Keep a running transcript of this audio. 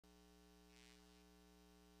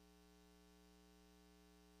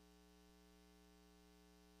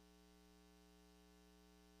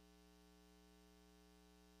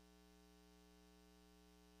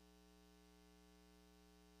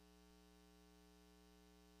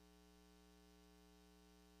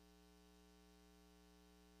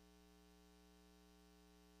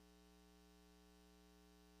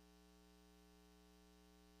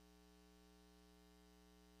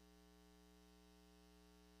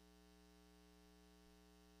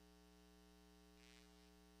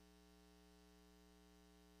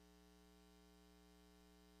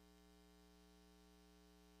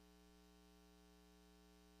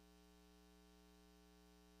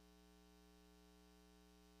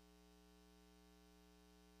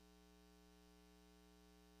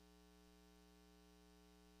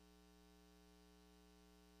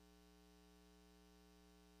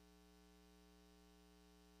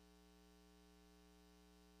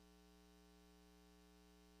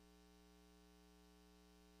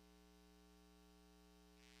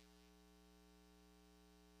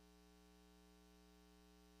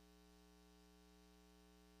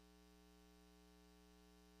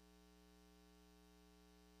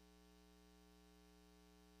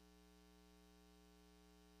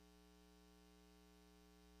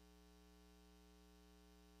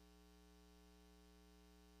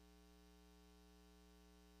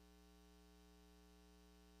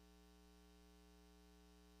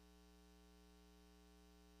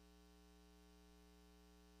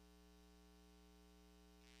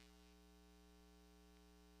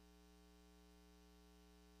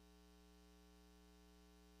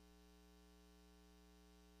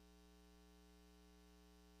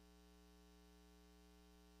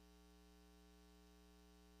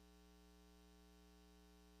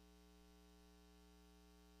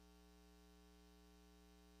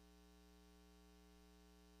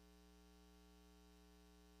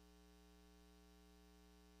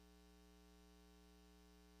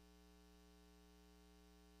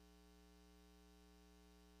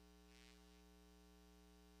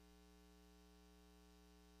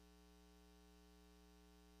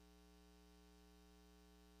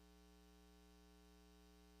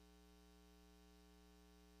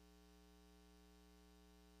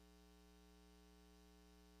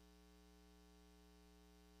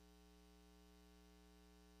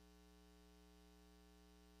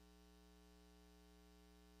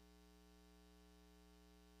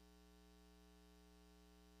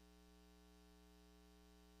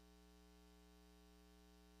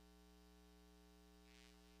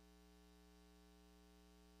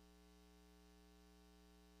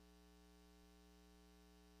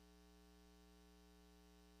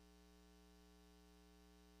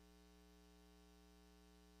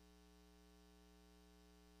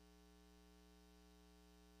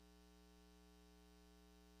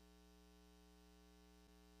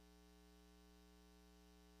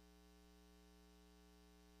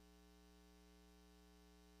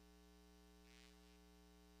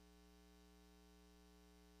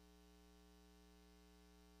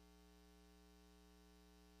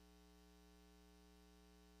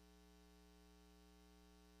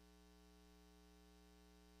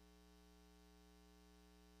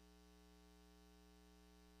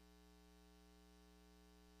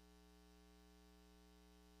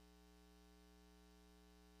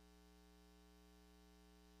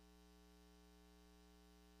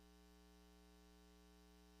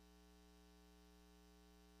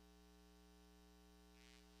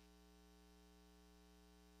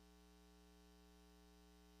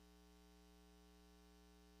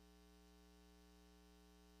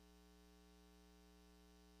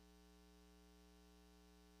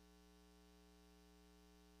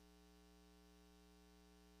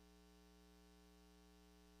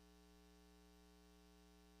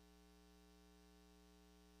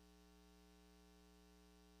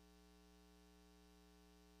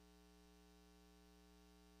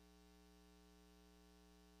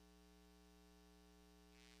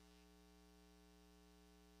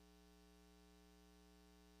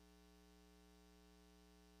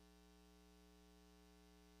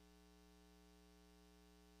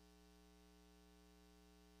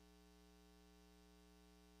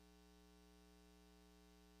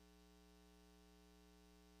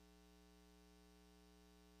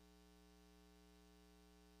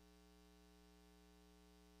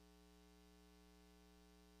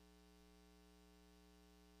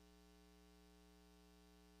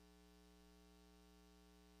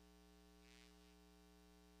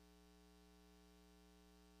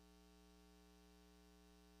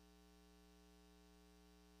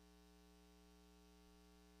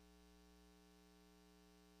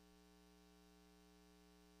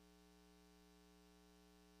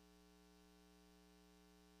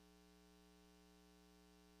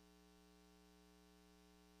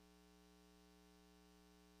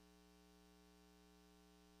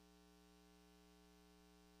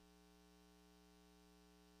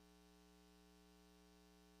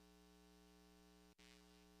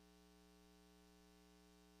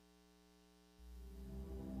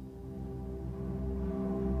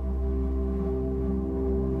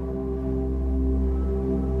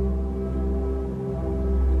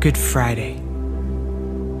Good Friday.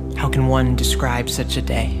 How can one describe such a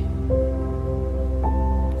day?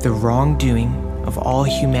 The wrongdoing of all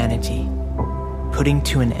humanity, putting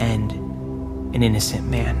to an end an innocent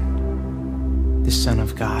man, the Son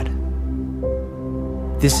of God.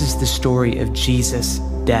 This is the story of Jesus'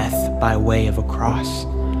 death by way of a cross,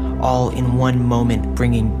 all in one moment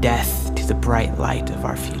bringing death to the bright light of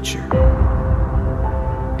our future.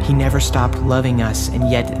 He never stopped loving us, and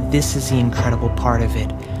yet this is the incredible part of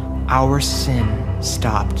it. Our sin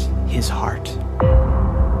stopped his heart.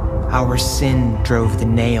 Our sin drove the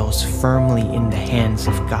nails firmly in the hands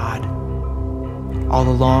of God. All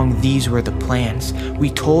along, these were the plans. We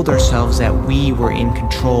told ourselves that we were in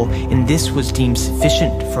control, and this was deemed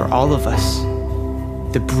sufficient for all of us.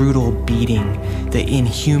 The brutal beating, the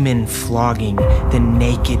inhuman flogging, the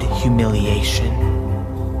naked humiliation.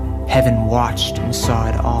 Heaven watched and saw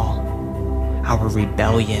it all. Our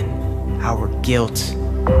rebellion, our guilt,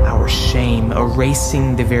 our shame,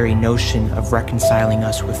 erasing the very notion of reconciling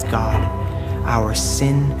us with God, our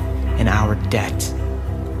sin and our debt,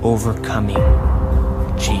 overcoming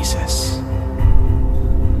Jesus.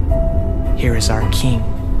 Here is our King,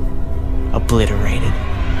 obliterated.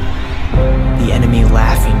 The enemy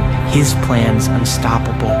laughing, his plans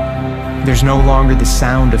unstoppable. There's no longer the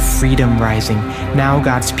sound of freedom rising. Now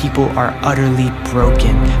God's people are utterly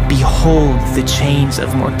broken. Behold the chains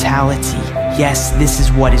of mortality. Yes, this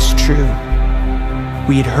is what is true.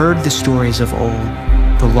 We had heard the stories of old.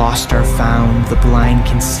 The lost are found, the blind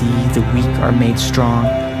can see, the weak are made strong.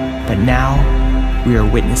 But now we are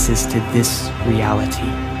witnesses to this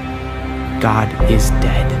reality. God is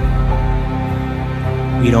dead.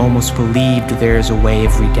 We'd almost believed there is a way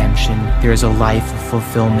of redemption, there is a life of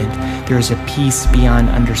fulfillment, there is a peace beyond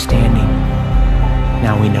understanding.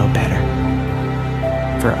 Now we know better.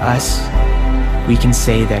 For us, we can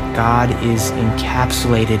say that God is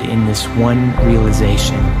encapsulated in this one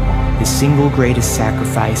realization: the single greatest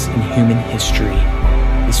sacrifice in human history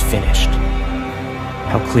is finished.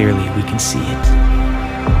 How clearly we can see it.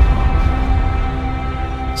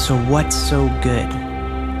 So what's so good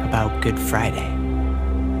about Good Friday?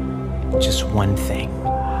 Just one thing: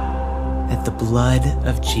 that the blood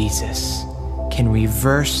of Jesus can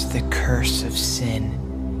reverse the curse of sin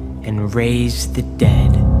and raise the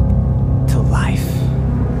dead to life.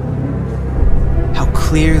 How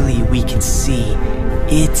clearly we can see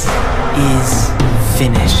it is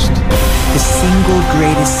finished. The single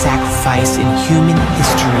greatest sacrifice in human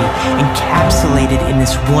history, encapsulated in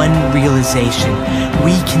this one realization.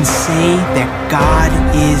 We can say that God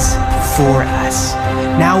is for us.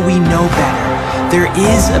 Now we know better. There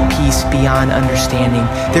is a peace beyond understanding.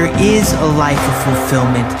 There is a life of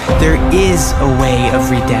fulfillment. There is a way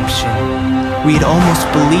of redemption. We had almost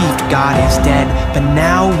believed God is dead, but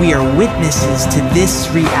now we are witnesses to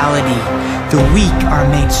this reality. The weak are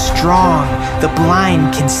made strong. The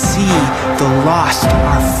blind can see. The lost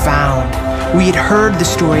are found. We had heard the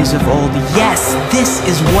stories of old. Yes, this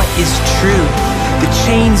is what is true. The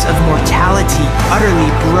chains of mortality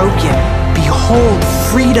utterly broken. Behold,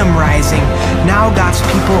 freedom rising. Now God's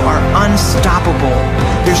people are unstoppable.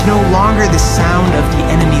 There's no longer the sound of the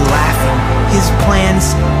enemy laughing. His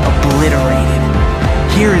plans obliterated.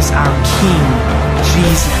 Here is our King,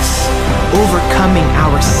 Jesus, overcoming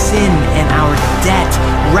our sin and our debt,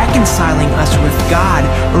 reconciling us with God,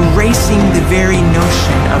 erasing the very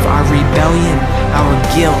notion of our rebellion, our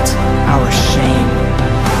guilt, our shame.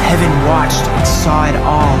 Heaven watched and saw it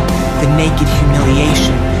all: the naked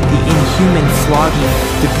humiliation, the inhuman flogging,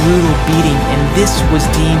 the brutal beating, and this was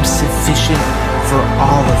deemed sufficient for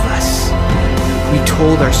all of us. We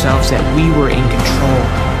told ourselves that we were in control.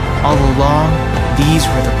 All along, these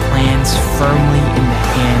were the plans firmly in the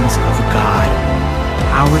hands of God.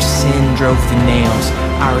 Our sin drove the nails,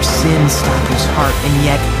 our sin stopped his heart, and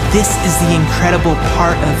yet this is the incredible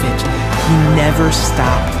part of it. He never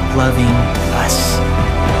stopped loving us.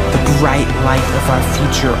 The bright light of our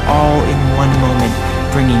future, all in one moment,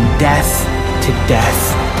 bringing death to death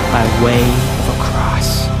by way of a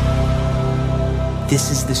cross.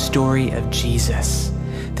 This is the story of Jesus,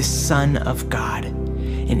 the Son of God,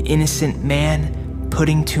 an innocent man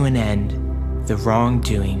putting to an end the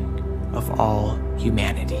wrongdoing of all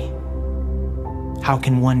humanity. How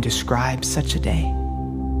can one describe such a day?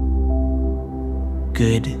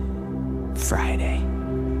 Good Friday.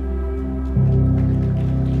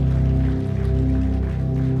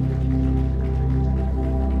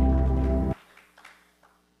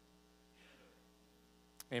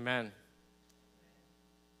 Amen.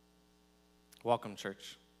 Welcome,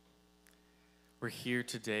 church. We're here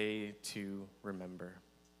today to remember.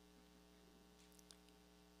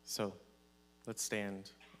 So let's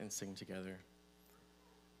stand and sing together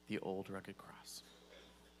the old rugged cross.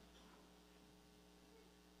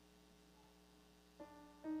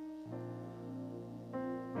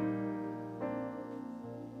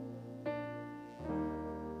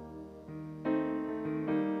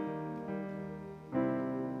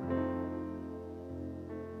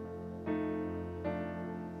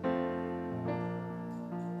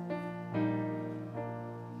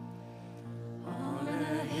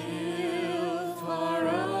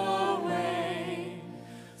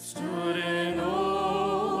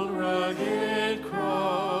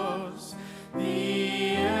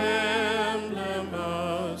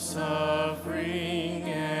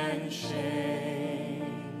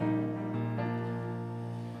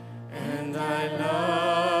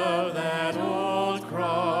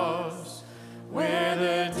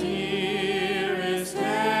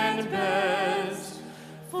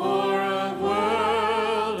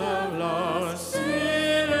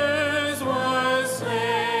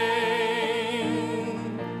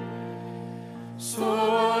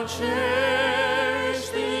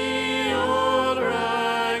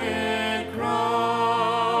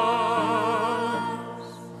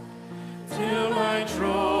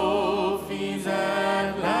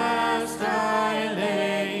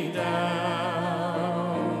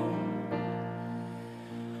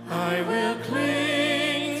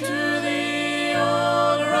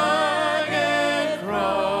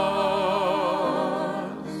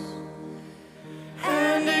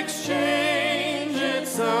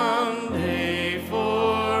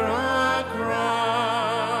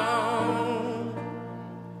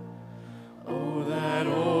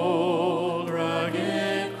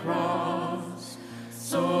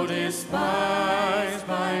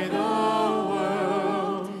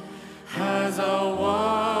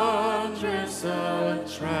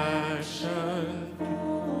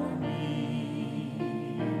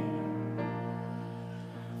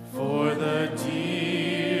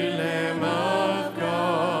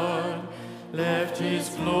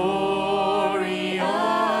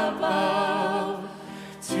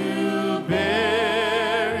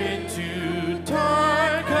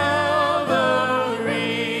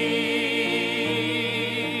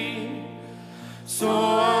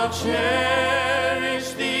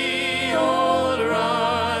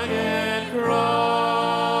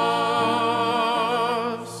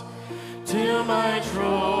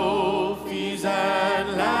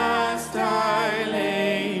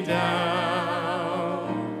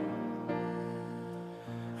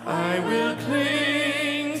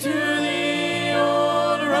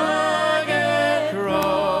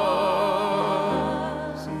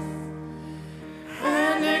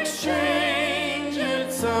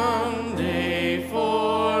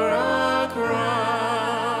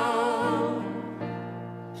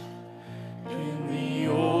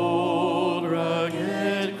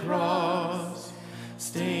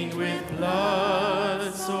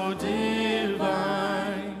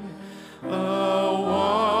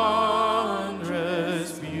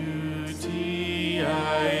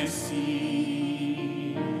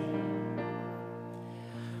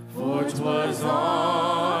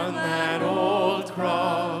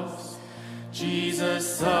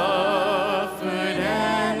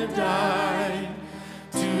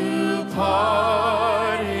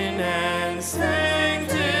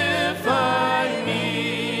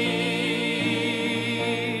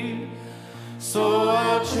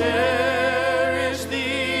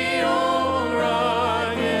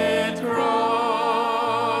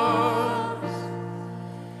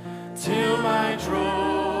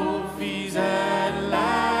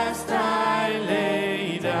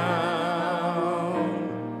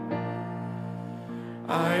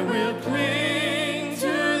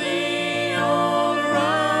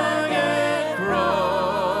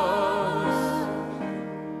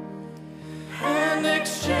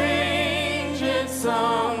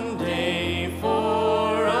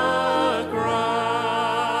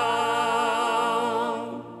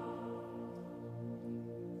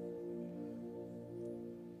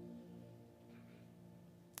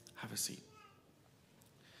 Have a seat.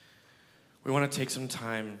 We want to take some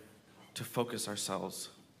time to focus ourselves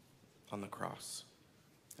on the cross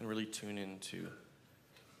and really tune into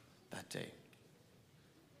that day.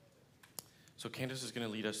 So Candace is going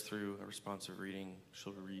to lead us through a responsive reading.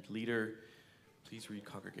 She'll read leader, please read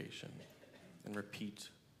congregation, and repeat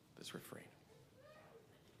this refrain.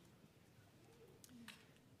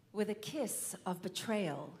 With a kiss of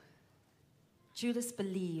betrayal, Judas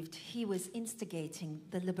believed he was instigating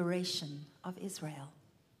the liberation of Israel.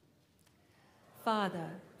 Father,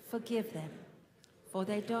 forgive them, for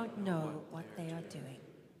they don't know what they are doing.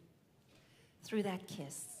 Through that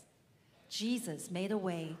kiss, Jesus made a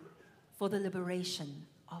way for the liberation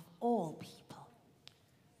of all people.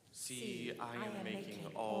 See, I am making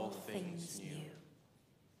all things new.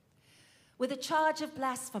 With a charge of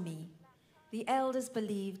blasphemy, the elders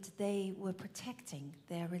believed they were protecting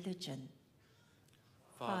their religion.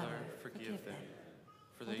 Father, forgive them,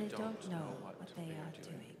 for they don't know what they are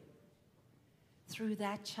doing. Through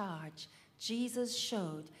that charge, Jesus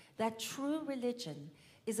showed that true religion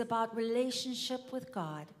is about relationship with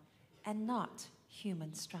God and not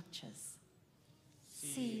human structures.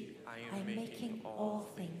 See, I am making all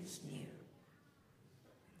things new.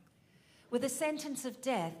 With the sentence of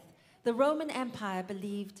death, the Roman Empire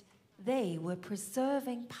believed they were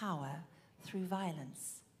preserving power through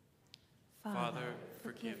violence. Father,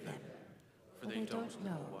 forgive them, for they don't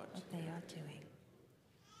know what they are doing.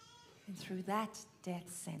 And through that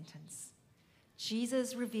death sentence,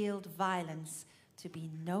 Jesus revealed violence to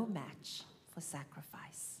be no match for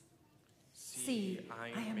sacrifice. See, I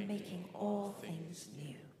am making all things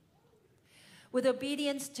new. With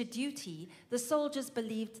obedience to duty, the soldiers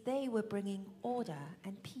believed they were bringing order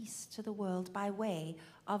and peace to the world by way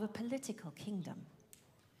of a political kingdom.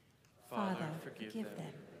 Father, forgive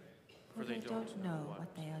them, for they don't know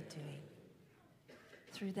what they are doing.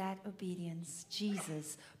 Through that obedience,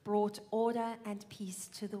 Jesus brought order and peace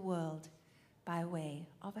to the world by way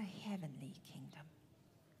of a heavenly kingdom.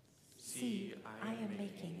 See, I am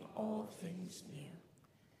making all things new.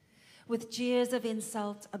 With jeers of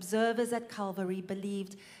insult, observers at Calvary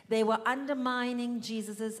believed they were undermining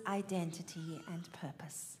Jesus' identity and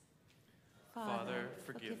purpose. Father,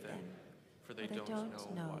 forgive them, for they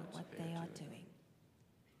don't know what they are doing.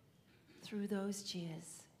 Through those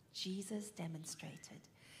jeers, Jesus demonstrated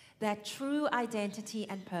that true identity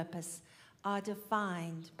and purpose are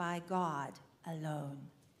defined by God alone.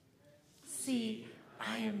 See,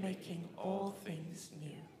 I am making all things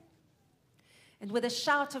new. And with a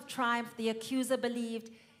shout of triumph, the accuser believed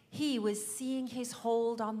he was seeing his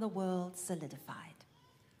hold on the world solidified.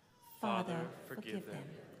 Father, forgive them,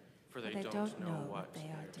 for they don't know what they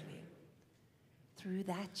are doing. Through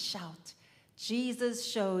that shout, Jesus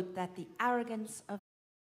showed that the arrogance of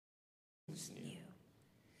is new.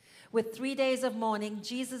 With 3 days of mourning,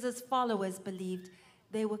 Jesus' followers believed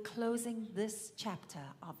they were closing this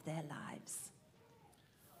chapter of their lives.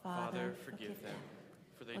 Father, forgive them,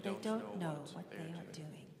 for they don't know what they are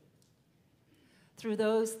doing. Through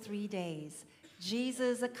those 3 days,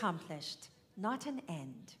 Jesus accomplished not an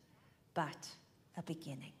end, but a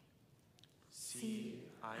beginning. See,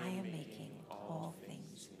 I am making all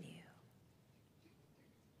things new.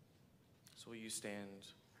 So will you stand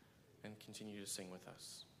and continue to sing with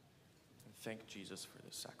us and thank Jesus for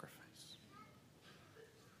this sacrifice?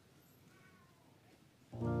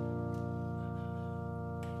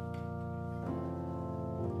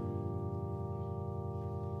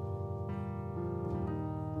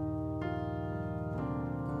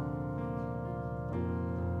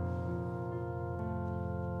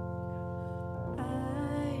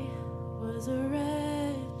 Was a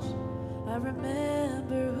wretch, I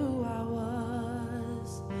remember who I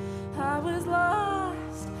was. I was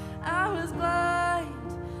lost, I was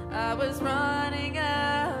blind, I was running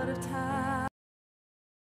out of time.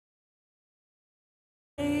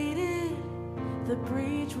 The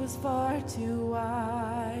breach was far too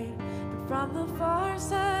wide, but from the far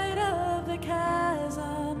side of the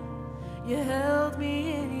chasm, you held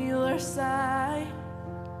me in your sight.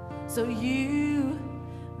 So you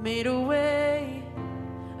made a way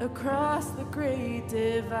across the great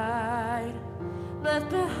divide, left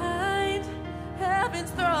behind heaven's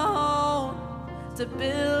throne to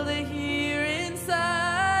build it here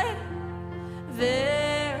inside.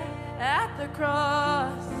 There at the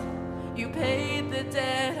cross, you paid the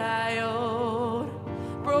debt I owed,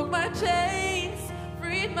 broke my chains,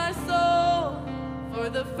 freed my soul. For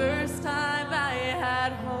the first time I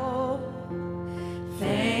had hope.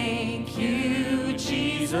 Thank you,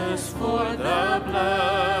 Jesus, for the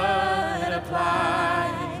blood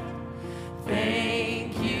applied.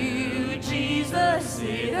 Thank you, Jesus,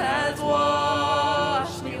 it has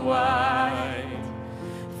washed me white.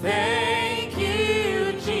 Thank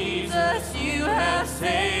you, Jesus, you have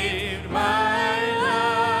saved my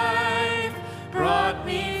life, brought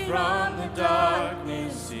me from the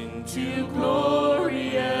darkness into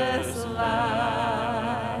glorious light.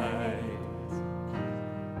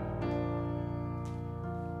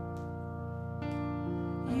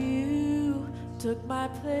 Took my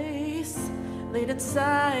place, laid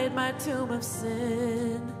inside my tomb of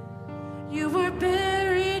sin. You were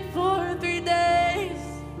buried for 3 days,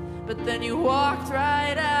 but then you walked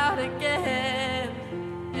right out again.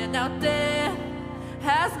 And now death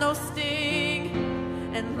no sting,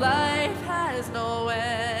 and life has no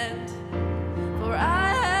end. For I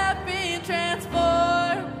have been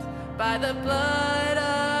transformed by the blood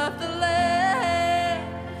of the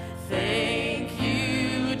Lamb. Thank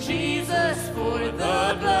you, Jesus, for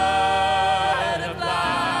the blood of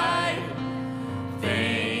life.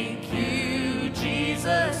 Thank you,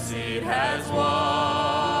 Jesus, it has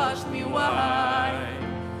washed me white.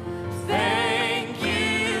 Thank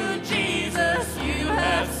you, Jesus, you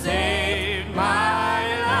have saved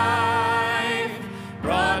my life,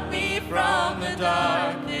 brought me from the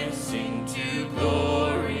darkness into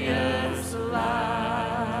glorious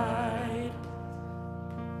light.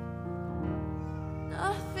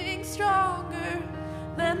 Nothing stronger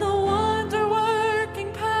than the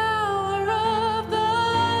wonder-working power of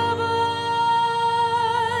the blood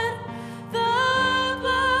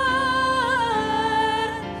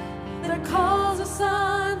that calls us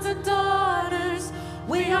sons and daughters.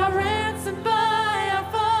 We are ransomed by our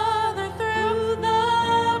Father through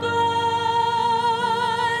the blood.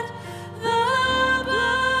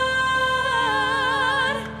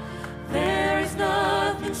 There is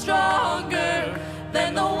nothing stronger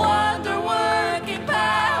than the wonder-working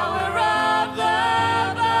power of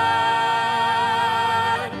the blood.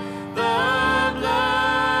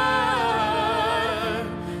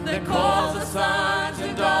 That calls us sons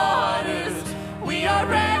and daughters. We are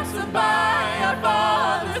ransomed by our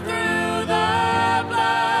Father through the blood.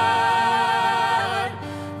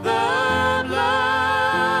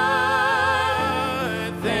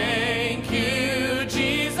 Thank you,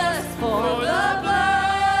 Jesus, for the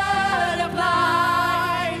blood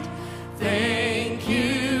applied. Thank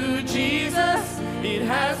you, Jesus, it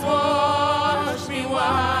has washed me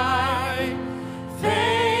white.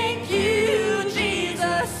 Thank you,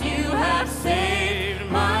 Jesus, you have saved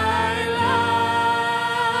my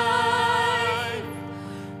life,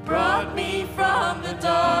 brought me from the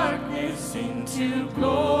darkness into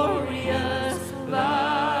glorious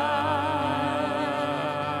light.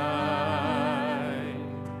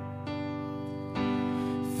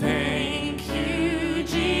 Thank you,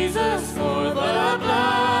 Jesus, for the blood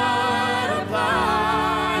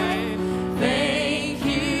applied. Thank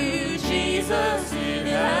you, Jesus, it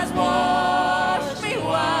has washed me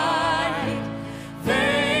white.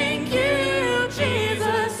 Thank you,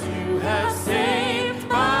 Jesus, you have saved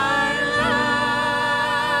my life,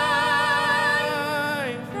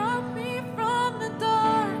 brought me from the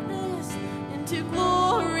darkness into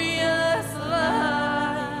glorious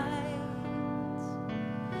light,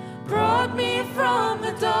 brought me from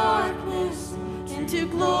the darkness into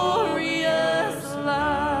glorious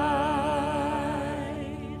light.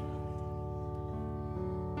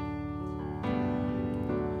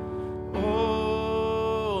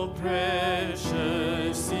 Oh,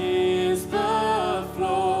 precious is the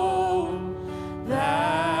flow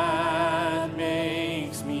that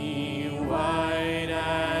makes me white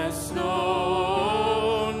as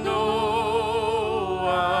snow. No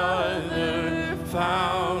other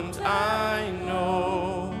fount I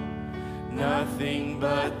know, nothing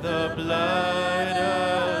but the blood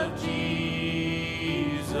of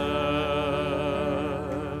Jesus.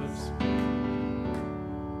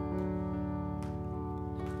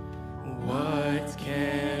 What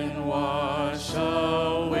can wash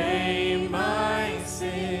away my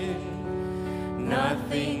sin?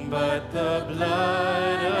 Nothing but the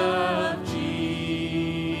blood of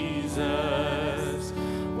Jesus.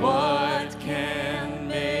 What can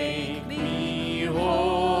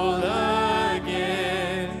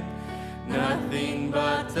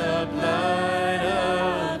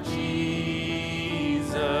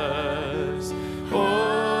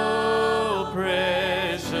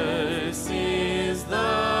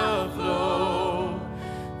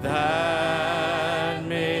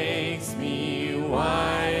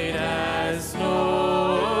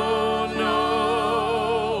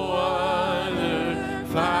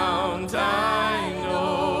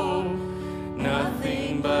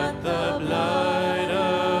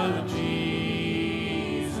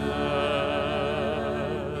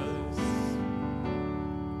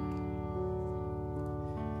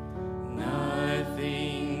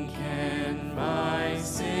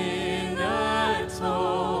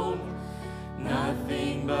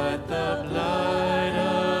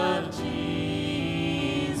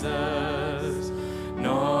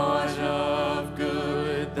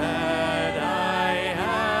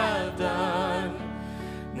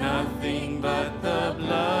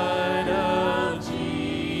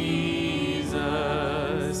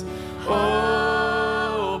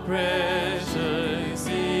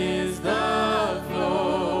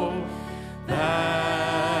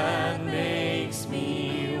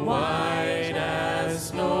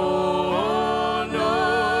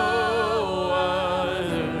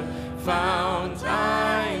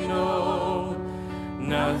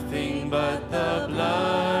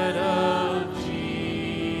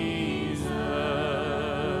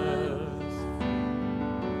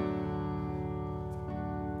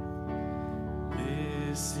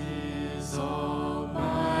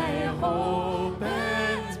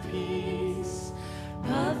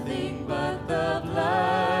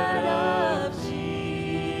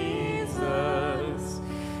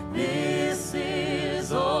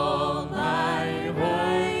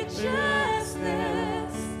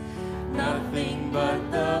but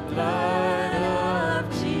the blood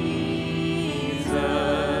of Jesus.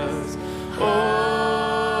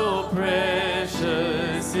 Oh,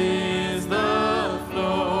 precious is the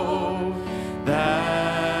flow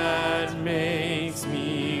that makes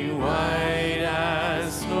me white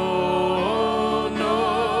as snow.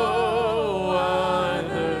 No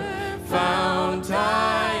other fount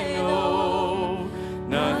I know,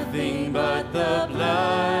 nothing but the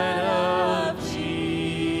blood of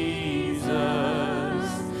Jesus,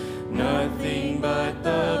 nothing but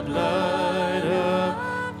the blood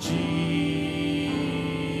of Jesus.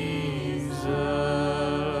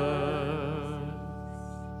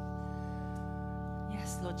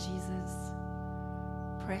 Yes, Lord Jesus,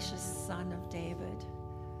 precious Son of David,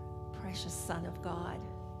 precious Son of God,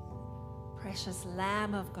 precious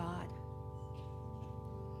Lamb of God,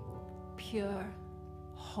 pure,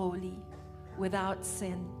 holy, without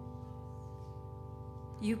sin.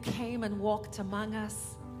 You came and walked among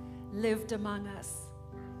us, lived among us,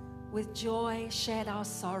 with joy shared our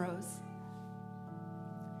sorrows,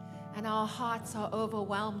 and our hearts are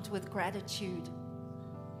overwhelmed with gratitude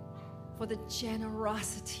for the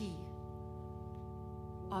generosity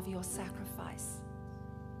of your sacrifice.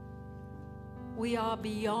 We are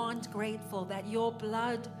beyond grateful that your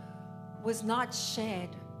blood was not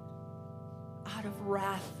shed out of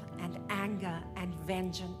wrath and anger and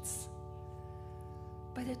vengeance,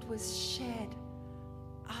 but it was shed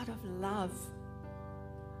out of love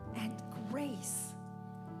and grace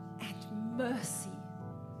and mercy.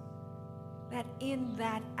 That in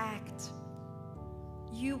that act,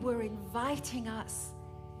 you were inviting us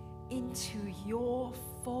into your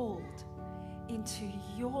fold, into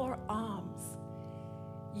your arms.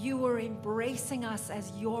 You were embracing us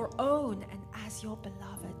as your own and as your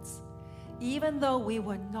beloveds, even though we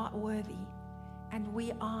were not worthy, and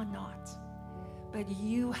we are not. But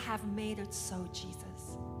you have made it so,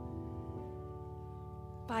 Jesus.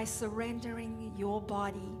 By surrendering your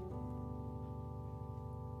body,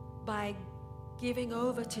 by giving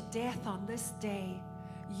over to death on this day,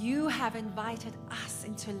 you have invited us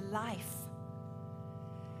into life,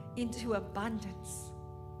 into abundance.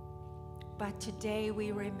 But today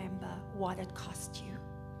we remember what it cost you.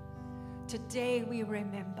 Today we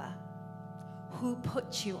remember who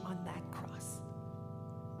put you on that cross.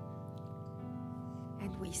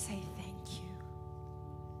 And we say thank you.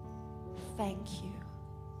 Thank you.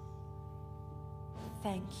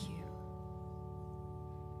 Thank you.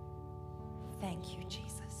 Thank you,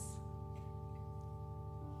 Jesus,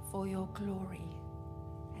 for your glory,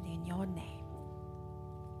 and in your name.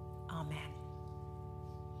 Amen.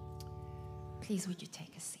 Please, would you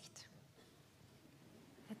take a seat?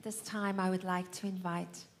 At this time, I would like to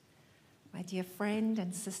invite my dear friend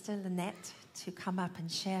and sister Lynette to come up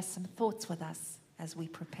and share some thoughts with us as we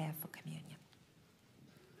prepare for communion.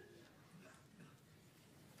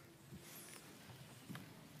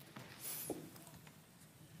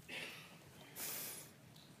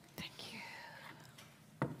 Thank you.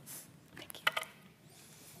 Thank you.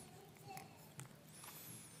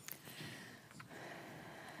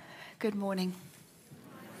 Good morning.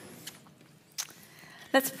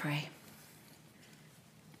 Let's pray.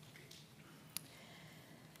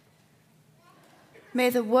 May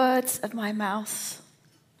the words of my mouth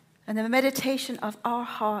and the meditation of our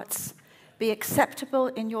hearts be acceptable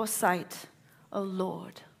in your sight, O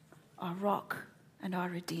Lord, our rock and our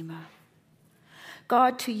Redeemer.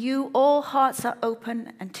 God, to you all hearts are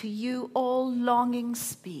open, and to you all longings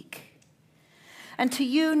speak. And to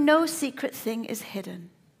you no secret thing is hidden.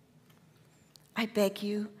 I beg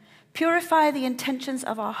you, purify the intentions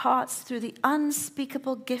of our hearts through the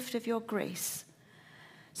unspeakable gift of your grace,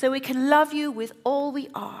 so we can love you with all we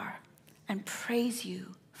are and praise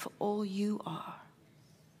you for all you are.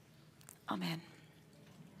 Amen.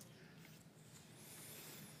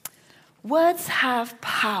 Words have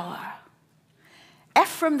power.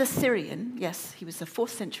 Ephraim the Syrian, yes, he was a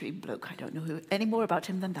 4th century bloke. I don't know any more about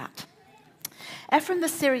him than that. Ephraim the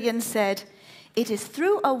Syrian said, "It is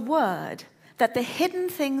through a word that the hidden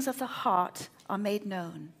things of the heart are made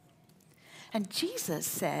known." And Jesus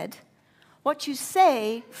said, "What you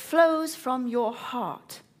say flows from your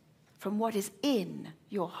heart, from what is in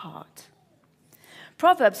your heart."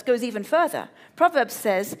 Proverbs goes even further. Proverbs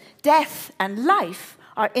says, "Death and life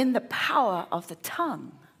are in the power of the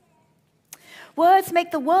tongue." Words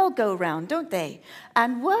make the world go round, don't they?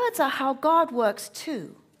 And words are how God works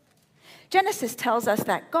too. Genesis tells us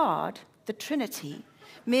that God, the Trinity,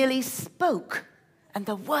 merely spoke and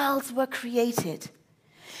the worlds were created.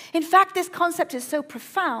 In fact, this concept is so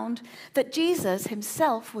profound that Jesus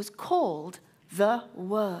himself was called the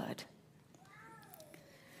Word.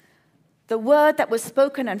 The word that was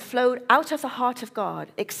spoken and flowed out of the heart of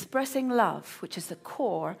God, expressing love, which is the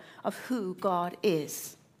core of who God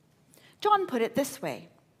is. John put it this way: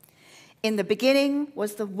 in the beginning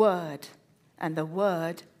was the Word, and the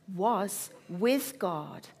Word was with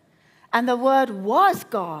God, and the Word was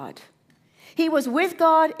God. He was with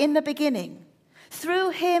God in the beginning.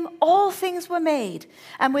 Through him all things were made,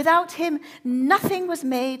 and without him nothing was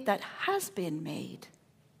made that has been made.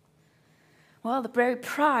 Well, the very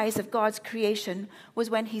prize of God's creation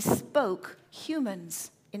was when he spoke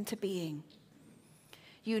humans into being.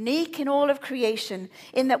 Unique in all of creation,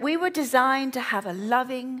 in that we were designed to have a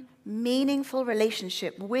loving, meaningful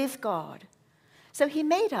relationship with God. So he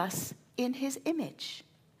made us in his image,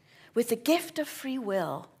 with the gift of free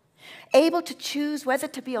will, able to choose whether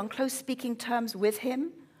to be on close speaking terms with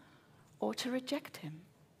him or to reject him.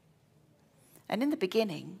 And in the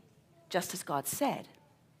beginning, just as God said,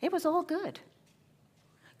 it was all good.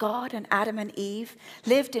 God and Adam and Eve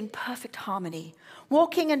lived in perfect harmony,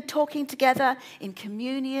 walking and talking together in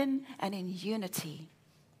communion and in unity.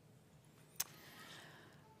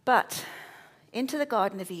 But into the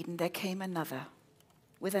Garden of Eden there came another,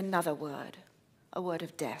 with another word, a word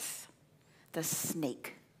of death, the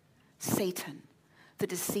snake, Satan, the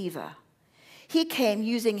deceiver. He came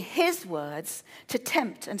using his words to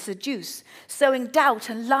tempt and seduce, sowing doubt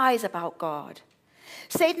and lies about God.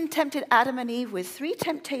 Satan tempted Adam and Eve with 3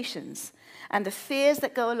 temptations and the fears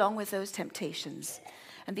that go along with those temptations.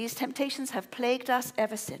 And these temptations have plagued us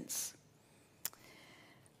ever since.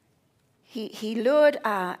 He lured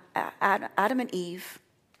Adam and Eve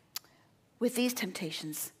with these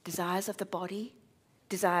temptations: desires of the body,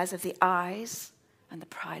 desires of the eyes, and the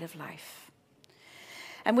pride of life.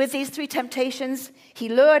 And with these 3 temptations, he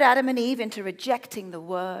lured Adam and Eve into rejecting the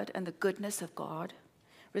word and the goodness of God,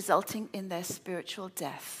 resulting in their spiritual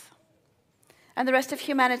death. And the rest of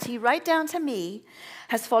humanity, right down to me,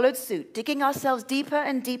 has followed suit, digging ourselves deeper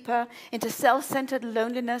and deeper into self-centered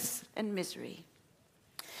loneliness and misery.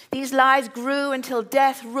 These lies grew until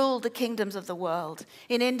death ruled the kingdoms of the world,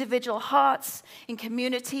 in individual hearts, in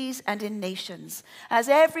communities, and in nations, as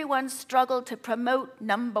everyone struggled to promote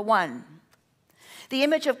number one. The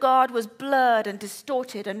image of God was blurred and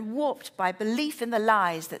distorted and warped by belief in the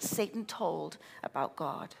lies that Satan told about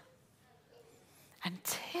God.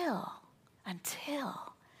 Until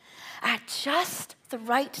at just the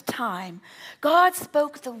right time, God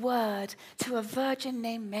spoke the word to a virgin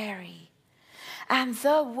named Mary. And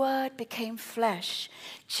the Word became flesh.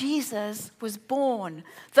 Jesus was born,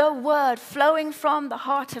 the Word flowing from the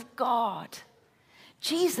heart of God.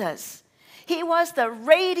 Jesus, he was the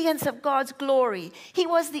radiance of God's glory. He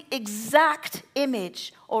was the exact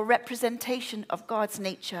image or representation of God's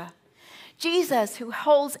nature. Jesus, who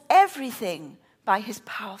holds everything by his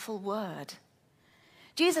powerful word.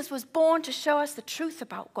 Jesus was born to show us the truth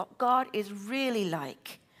about what God is really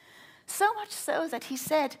like. So much so that he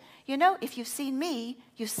said, you know, if you've seen me,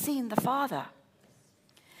 you've seen the Father.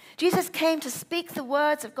 Jesus came to speak the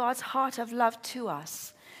words of God's heart of love to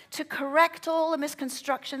us, to correct all the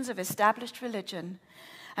misconstructions of established religion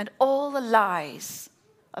and all the lies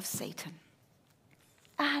of Satan.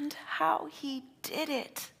 And how he did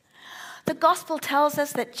it. The gospel tells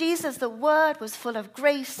us that Jesus, the Word, was full of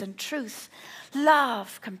grace and truth,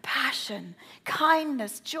 love, compassion,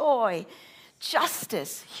 kindness, joy,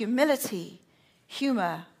 justice, humility,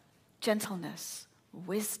 humor, gentleness,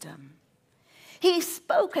 wisdom. He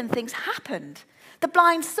spoke and things happened. The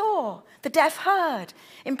blind saw, the deaf heard,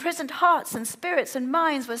 imprisoned hearts and spirits and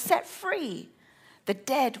minds were set free. The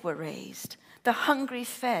dead were raised, the hungry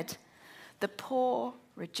fed, the poor,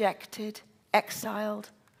 rejected,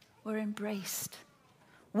 exiled were embraced.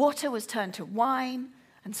 Water was turned to wine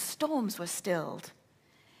and storms were stilled.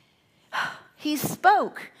 He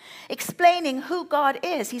spoke, explaining who God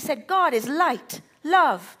is. He said, God is light,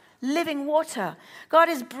 love, living water. God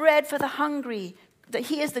is bread for the hungry. That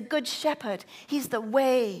he is the good shepherd. He's the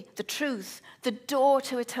way, the truth, the door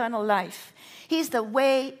to eternal life. He's the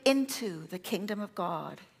way into the kingdom of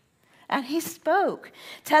God. And he spoke,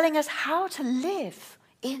 telling us how to live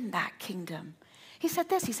in that kingdom. He said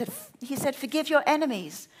this, he said, forgive your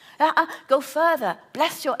enemies. Go further,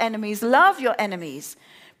 bless your enemies, love your enemies.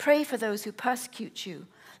 Pray for those who persecute you.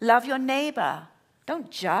 Love your neighbor. Don't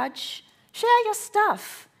judge. Share your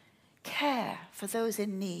stuff. Care for those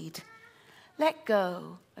in need. Let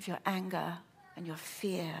go of your anger and your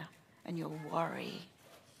fear and your worry.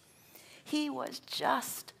 He was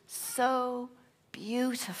just so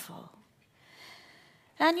beautiful.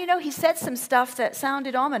 And you know, he said some stuff that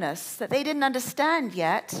sounded ominous, that they didn't understand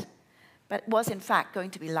yet, but was in fact going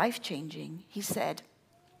to be life-changing. He said,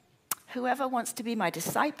 whoever wants to be my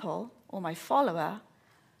disciple or my follower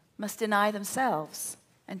must deny themselves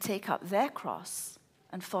and take up their cross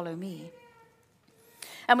and follow me.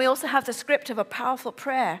 And we also have the script of a powerful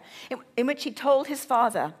prayer in which he told his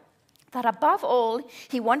Father that above all,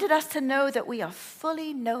 he wanted us to know that we are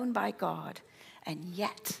fully known by God. And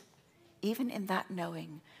yet, even in that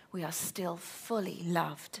knowing, we are still fully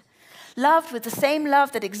loved. Loved with the same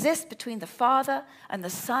love that exists between the Father and the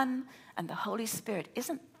Son and the Holy Spirit.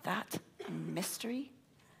 Isn't that a mystery?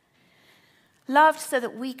 Loved so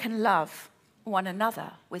that we can love one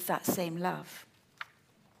another with that same love.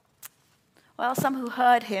 Well, some who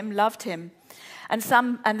heard him loved him, and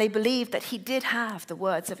they believed that he did have the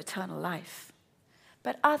words of eternal life.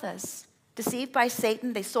 But others, deceived by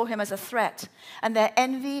Satan, they saw him as a threat, and their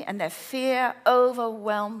envy and their fear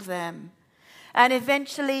overwhelmed them. And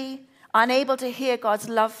eventually, unable to hear God's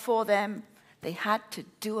love for them, they had to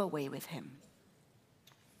do away with him.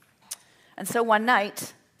 And so one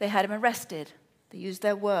night, they had him arrested. They used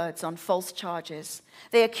their words on false charges.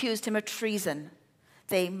 They accused him of treason.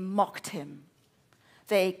 They mocked him.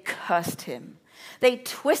 They cursed him. They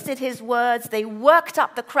twisted his words. They worked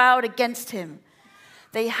up the crowd against him.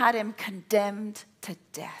 They had him condemned to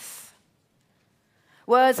death.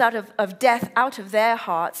 Words of death out of their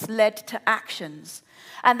hearts led to actions,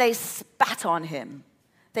 and they spat on him.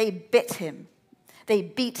 They bit him. They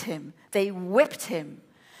beat him. They whipped him.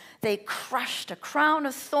 They crushed a crown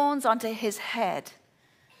of thorns onto his head,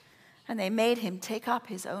 and they made him take up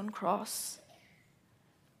his own cross,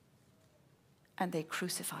 and they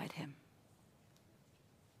crucified him.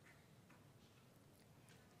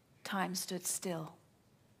 Time stood still.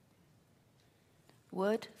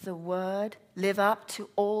 Would the word live up to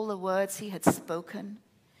all the words he had spoken?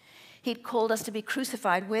 He'd called us to be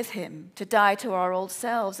crucified with him, to die to our old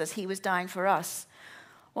selves as he was dying for us.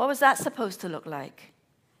 What was that supposed to look like?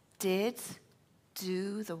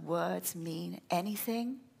 Do the words mean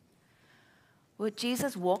anything? Would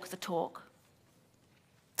Jesus walk the talk?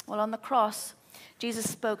 Well, on the cross, Jesus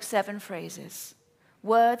spoke 7 phrases,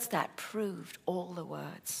 words that proved all the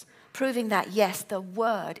words, proving that, yes, the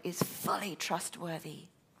word is fully trustworthy.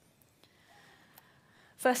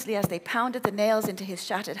 Firstly, as they pounded the nails into his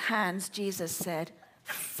shattered hands, Jesus said,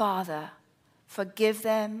 "Father, forgive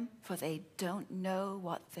them, for they don't know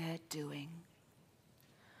what they're doing."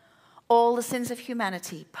 All the sins of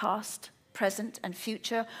humanity, past, present, and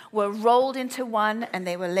future, were rolled into one, and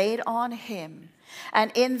they were laid on him.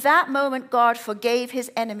 And in that moment, God forgave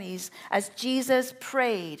his enemies as Jesus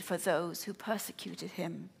prayed for those who persecuted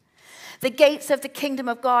him. The gates of the kingdom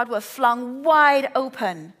of God were flung wide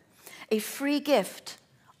open, a free gift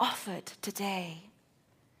offered today.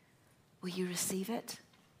 Will you receive it?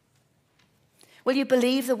 Will you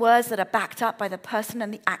believe the words that are backed up by the person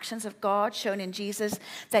and the actions of God shown in Jesus,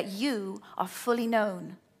 that you are fully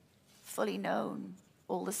known,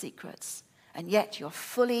 all the secrets, and yet you're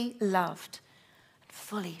fully loved,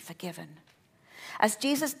 fully forgiven? As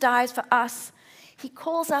Jesus dies for us, he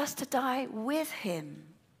calls us to die with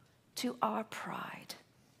him to our pride,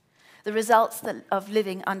 the results of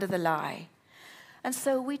living under the lie. And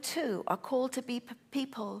so we too are called to be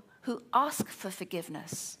people who ask for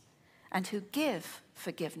forgiveness and who give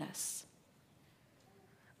forgiveness.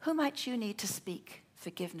 Who might you need to speak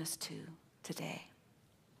forgiveness to today?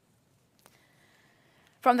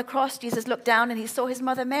 From the cross, Jesus looked down and he saw his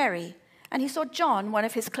mother Mary, and he saw John, one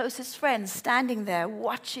of his closest friends, standing there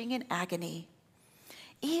watching in agony.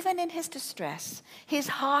 Even in his distress, his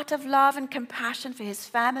heart of love and compassion for his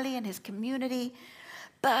family and his community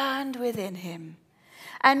burned within him.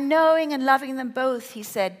 And knowing and loving them both, he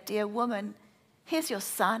said, "Dear woman, here's your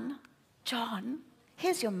son, John.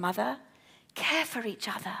 Here's your mother. Care for each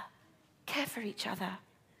other. Care for each other."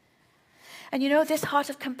 And you know, this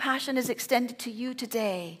heart of compassion is extended to you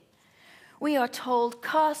today. We are told,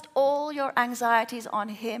 cast all your anxieties on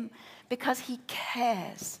him because he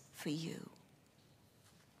cares for you.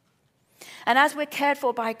 And as we're cared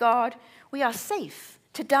for by God, we are safe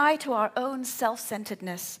to die to our own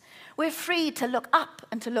self-centeredness. We're free to look up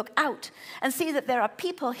and to look out and see that there are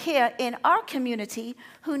people here in our community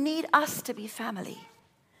who need us to be family.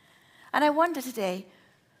 And I wonder today,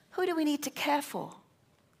 who do we need to care for,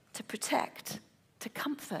 to protect, to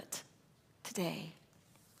comfort today?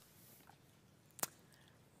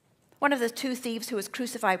 One of the 2 thieves who was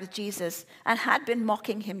crucified with Jesus and had been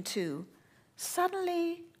mocking him too,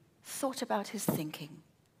 suddenly thought about his thinking.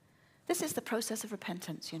 This is the process of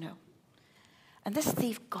repentance, you know. And this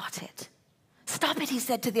thief got it. "Stop it," he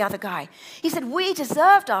said to the other guy. He said, "We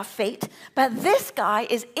deserved our fate, but this guy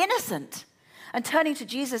is innocent." And turning to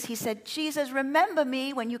Jesus, he said, "Jesus, remember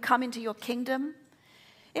me when you come into your kingdom."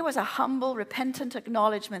 It was a humble, repentant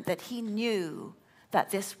acknowledgement that he knew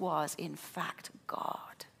that this was, in fact,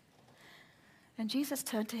 God. And Jesus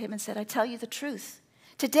turned to him and said, I tell you the truth.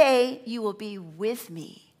 Today you will be with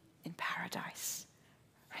me in paradise.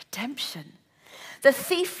 Redemption. The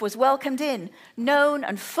thief was welcomed in, known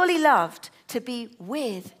and fully loved to be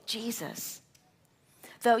with Jesus.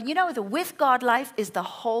 Though, the with God life is the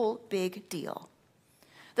whole big deal.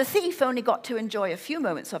 The thief only got to enjoy a few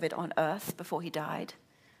moments of it on earth before he died.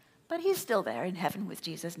 But he's still there in heaven with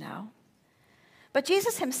Jesus now. But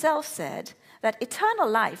Jesus himself said that eternal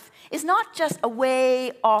life is not just a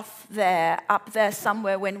way off there, up there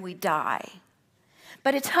somewhere when we die.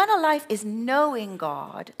 But eternal life is knowing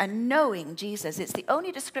God and knowing Jesus. It's the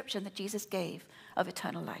only description that Jesus gave of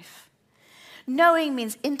eternal life. Knowing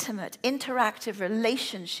means intimate, interactive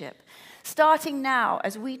relationship, starting now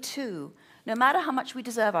as we too, no matter how much we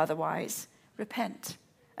deserve otherwise, repent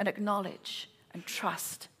and acknowledge and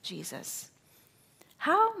trust Jesus.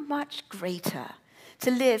 How much greater to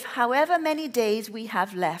live however many days we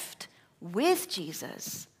have left with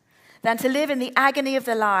Jesus than to live in the agony of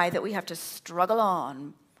the lie that we have to struggle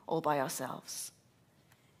on all by ourselves.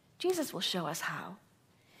 Jesus will show us how.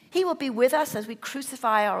 He will be with us as we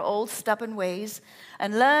crucify our old stubborn ways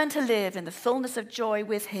and learn to live in the fullness of joy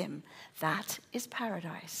with him. That is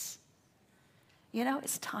paradise.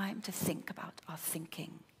 It's time to think about our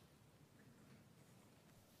thinking.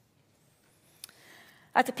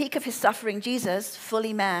 At the peak of his suffering, Jesus,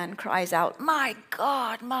 fully man, cries out, my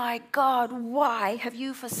God, why have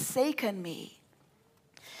you forsaken me?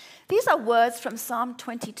 These are words from Psalm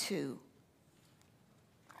 22.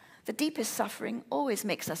 The deepest suffering always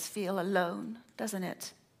makes us feel alone, doesn't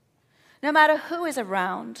it? No matter who is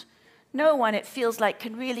around, no one, it feels like,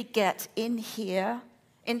 can really get in here,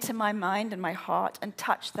 into my mind and my heart, and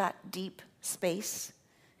touch that deep space,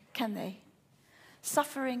 can they?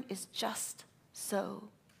 Suffering is just so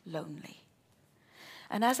lonely.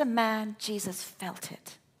 And as a man, Jesus felt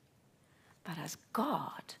it. But as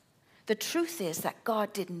God, the truth is that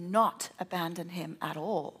God did not abandon him at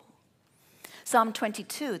all. Psalm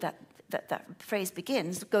 22, that phrase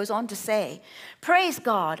begins, goes on to say, praise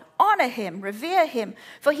God, honor him, revere him,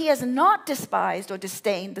 for he has not despised or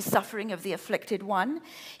disdained the suffering of the afflicted one.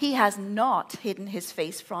 He has not hidden his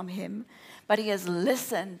face from him, but he has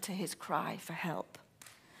listened to his cry for help.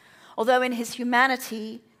 Although in his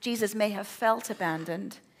humanity, Jesus may have felt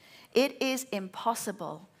abandoned, it is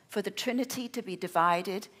impossible for the Trinity to be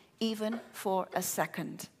divided even for a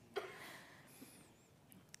second.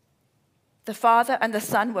 The Father and the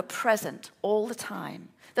Son were present all the time.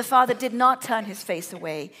 The Father did not turn his face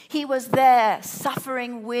away. He was there,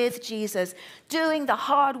 suffering with Jesus, doing the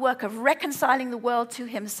hard work of reconciling the world to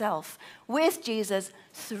himself, with Jesus,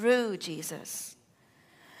 through Jesus.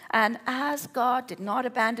 And as God did not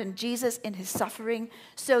abandon Jesus in his suffering,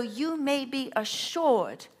 so you may be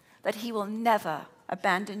assured that he will never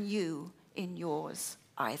abandon you in yours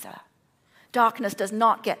either. Darkness does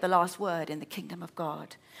not get the last word in the kingdom of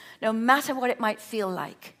God, no matter what it might feel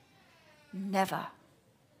like. Never.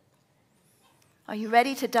 Are you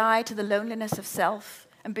ready to die to the loneliness of self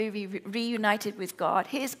and be reunited with God?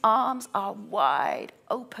 His arms are wide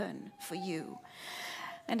open for you.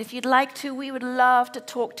 And if you'd like to, we would love to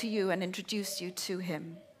talk to you and introduce you to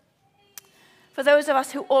him. For those of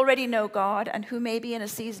us who already know God and who may be in a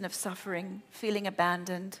season of suffering, feeling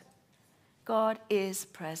abandoned, God is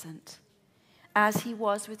present. As he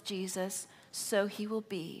was with Jesus, so he will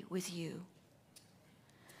be with you.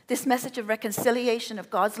 This message of reconciliation, of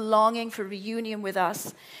God's longing for reunion with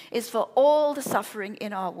us, is for all the suffering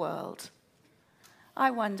in our world.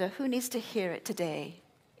 I wonder who needs to hear it today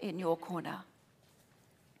in your corner.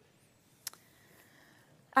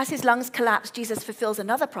 As his lungs collapse, Jesus fulfills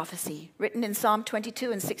another prophecy written in Psalm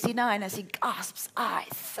 22 and 69 as he gasps, I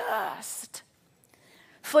thirst.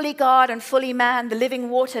 Fully God and fully man, the living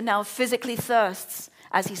water now physically thirsts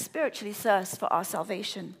as he spiritually thirsts for our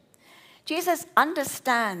salvation. Jesus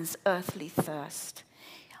understands earthly thirst,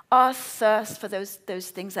 our thirst for those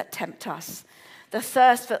things that tempt us, the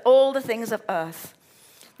thirst for all the things of earth,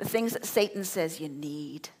 the things that Satan says you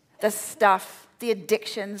need, the stuff, the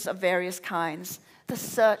addictions of various kinds, the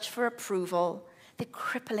search for approval, the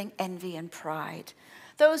crippling envy and pride.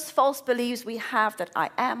 Those false beliefs we have that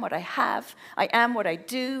I am what I have, I am what I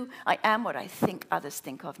do, I am what I think others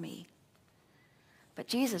think of me. But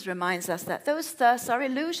Jesus reminds us that those thirsts are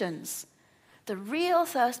illusions. The real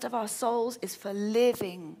thirst of our souls is for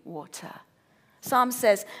living water. Psalm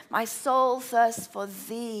says, my soul thirsts for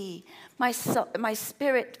thee. My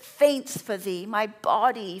spirit faints for thee. My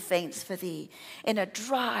body faints for thee in a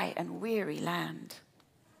dry and weary land.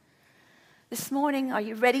 This morning, are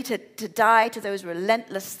you ready to die to those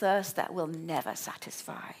relentless thirsts that will never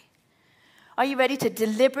satisfy? Are you ready to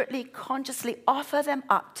deliberately, consciously offer them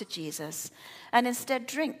up to Jesus and instead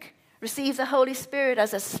drink, receive the Holy Spirit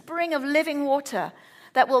as a spring of living water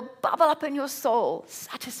that will bubble up in your soul,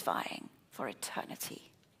 satisfying for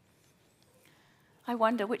eternity? I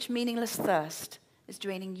wonder which meaningless thirst is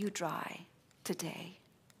draining you dry today.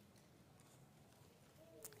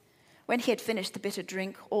 When he had finished the bitter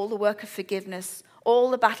drink, all the work of forgiveness, all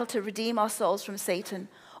the battle to redeem our souls from Satan,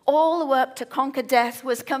 all the work to conquer death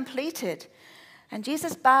was completed. And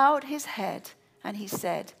Jesus bowed his head and he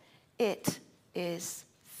said, "It is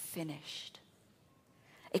finished."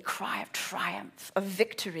 A cry of triumph, of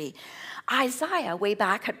victory. Isaiah, way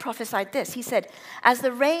back, had prophesied this. He said, "As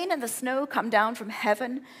the rain and the snow come down from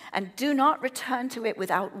heaven and do not return to it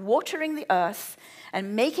without watering the earth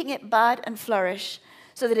and making it bud and flourish,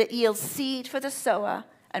 so that it yields seed for the sower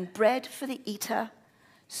and bread for the eater,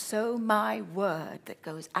 so my word that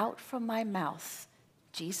goes out from my mouth,"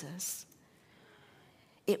 Jesus,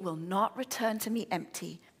 "it will not return to me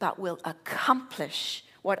empty, but will accomplish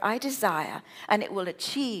what I desire, and it will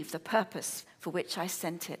achieve the purpose for which I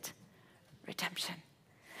sent it." Redemption.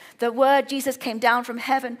 The word Jesus came down from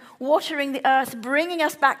heaven, watering the earth, bringing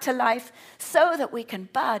us back to life so that we can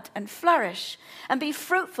bud and flourish and be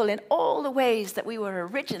fruitful in all the ways that we were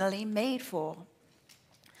originally made for.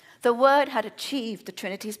 The word had achieved the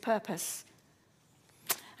Trinity's purpose.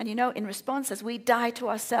 And you know, in response, as we die to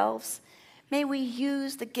ourselves, may we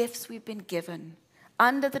use the gifts we've been given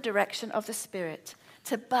under the direction of the Spirit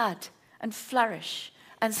to bud and flourish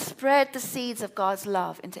and spread the seeds of God's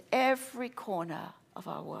love into every corner of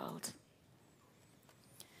our world.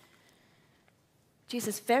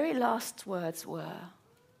 Jesus' very last words were,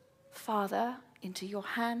 "Father, into your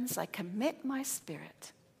hands I commit my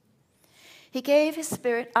spirit." He gave his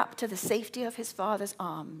spirit up to the safety of his Father's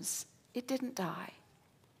arms. It didn't die.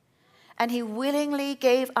 And he willingly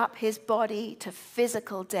gave up his body to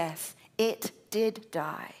physical death. It did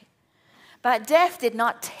die. But death did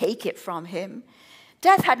not take it from him.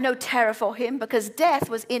 Death had no terror for him because death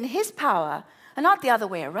was in his power and not the other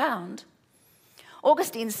way around.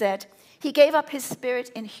 Augustine said, "He gave up his spirit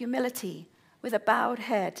in humility with a bowed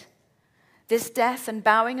head. This death and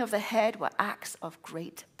bowing of the head were acts of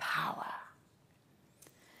great power."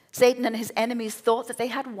 Satan and his enemies thought that they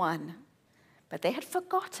had won, but they had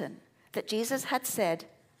forgotten that Jesus had said,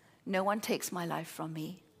 "No one takes my life from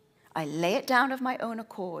me. I lay it down of my own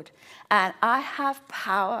accord, and I have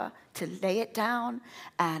power to lay it down,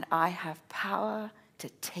 and I have power to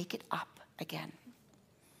take it up again."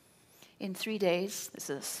 In 3 days, this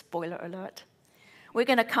is a spoiler alert, we're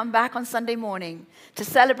going to come back on Sunday morning to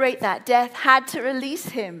celebrate that death had to release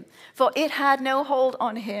him, for it had no hold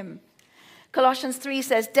on him. Colossians 3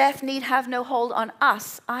 says, "Death need have no hold on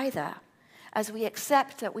us either, as we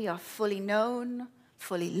accept that we are fully known,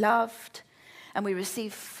 fully loved, and we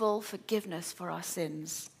receive full forgiveness for our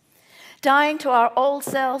sins." Dying to our old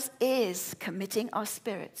selves is committing our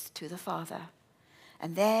spirits to the Father.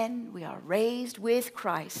 And then we are raised with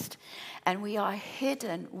Christ, and we are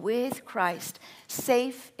hidden with Christ,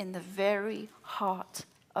 safe in the very heart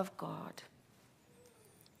of God.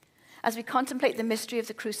 As we contemplate the mystery of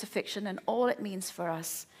the crucifixion and all it means for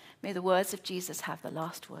us, may the words of Jesus have the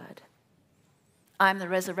last word. "I am the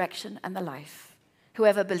resurrection and the life.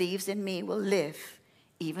 Whoever believes in me will live,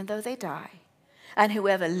 even though they die. And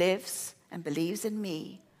whoever lives and believes in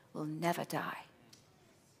me will never die."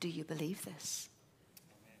 Do you believe this?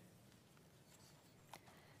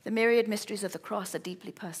 The myriad mysteries of the cross are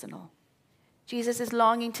deeply personal. Jesus is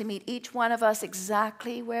longing to meet each one of us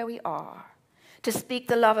exactly where we are, to speak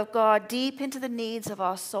the love of God deep into the needs of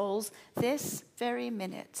our souls this very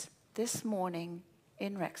minute, this morning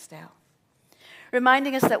in Rexdale,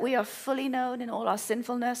 reminding us that we are fully known in all our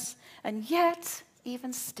sinfulness, and yet,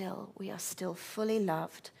 even still, we are still fully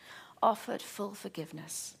loved, offered full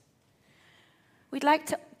forgiveness. We'd like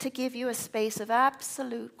to give you a space of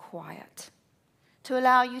absolute quiet, to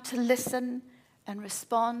allow you to listen and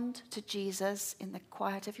respond to Jesus in the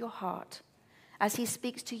quiet of your heart as he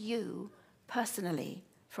speaks to you personally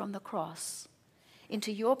from the cross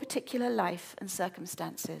into your particular life and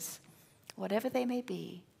circumstances, whatever they may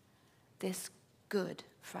be, this Good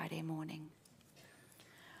Friday morning.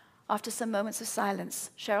 After some moments of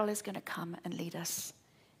silence, Cheryl is going to come and lead us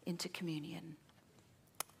into communion.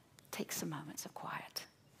 Take some moments of quiet.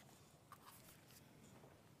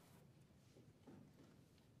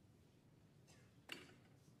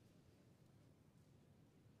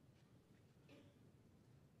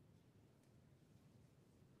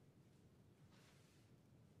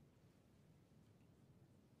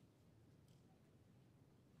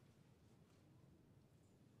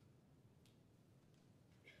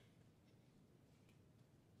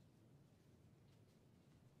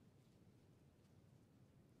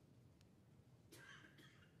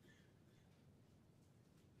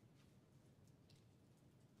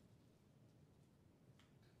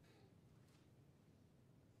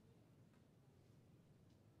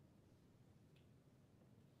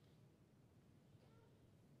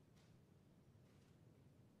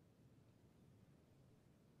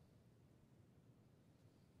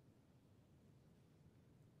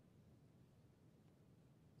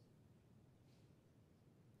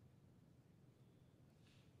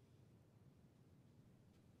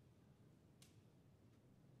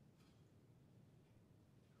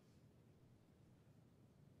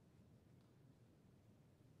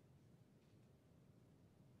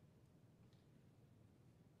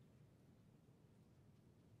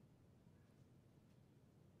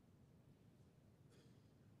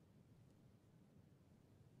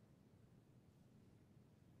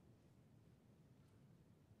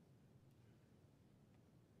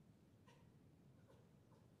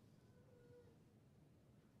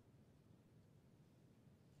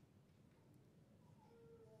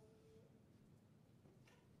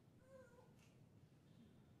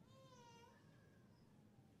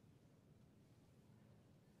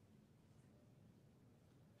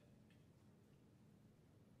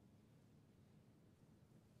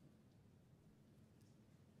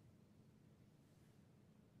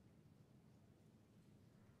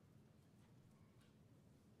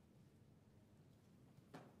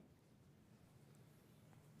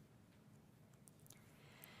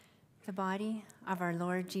 The body of our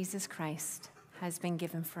Lord Jesus Christ has been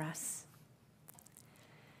given for us.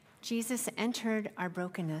 Jesus entered our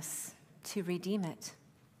brokenness to redeem it.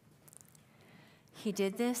 He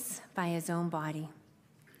did this by his own body,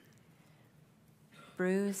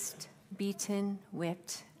 bruised, beaten,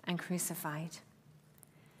 whipped, and crucified,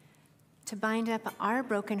 to bind up our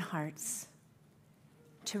broken hearts,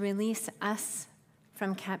 to release us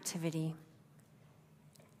from captivity,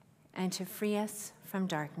 and to free us from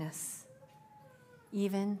darkness,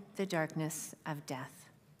 even the darkness of death.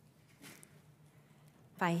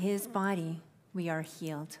 By his body, we are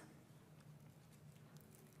healed.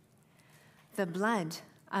 The blood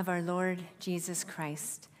of our Lord Jesus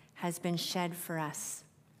Christ has been shed for us,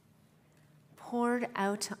 poured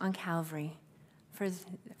out on Calvary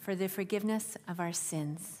for the forgiveness of our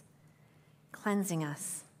sins, cleansing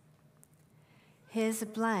us. His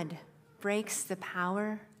blood breaks the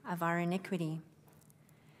power of our iniquity,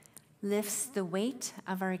 lifts the weight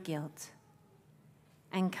of our guilt,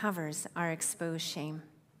 and covers our exposed shame.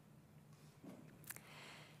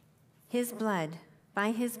 His blood,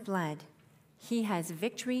 by his blood, he has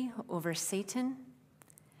victory over Satan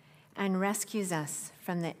and rescues us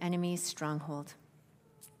from the enemy's stronghold.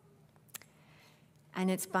 And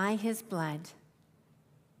it's by his blood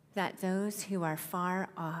that those who are far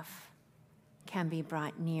off can be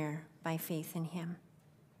brought near by faith in him.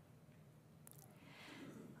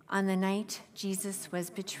 On the night Jesus was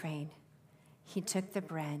betrayed, he took the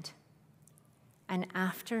bread, and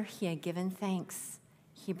after he had given thanks,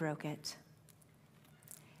 he broke it.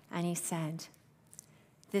 And he said,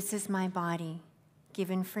 "This is my body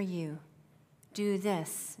given for you. Do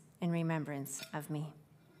this in remembrance of me."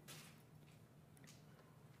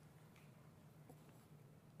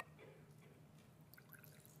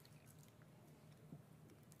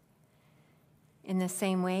 In the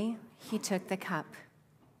same way, he took the cup,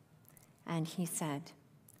 and he said,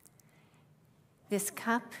 "This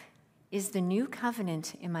cup is the new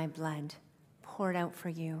covenant in my blood, poured out for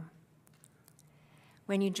you.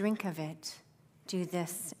 When you drink of it, do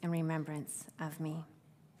this in remembrance of me."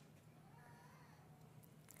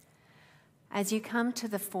 As you come to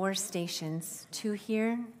the 4 stations, 2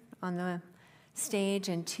 here on the stage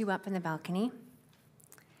and 2 up in the balcony,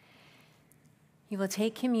 you will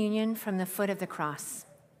take communion from the foot of the cross.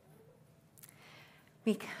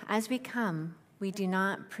 As we come, we do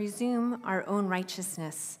not presume our own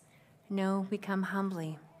righteousness. No, we come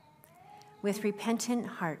humbly, with repentant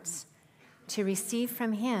hearts, to receive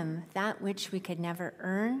from him that which we could never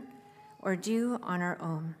earn or do on our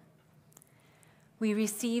own. We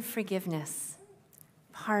receive forgiveness,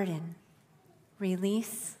 pardon,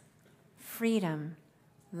 release, freedom,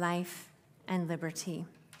 life, and liberty.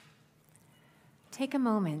 Take a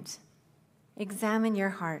moment, examine your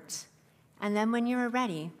heart, and then when you are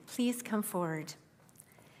ready, please come forward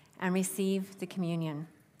and receive the communion.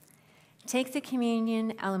 Take the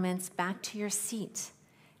communion elements back to your seat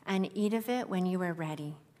and eat of it when you are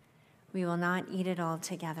ready. We will not eat it all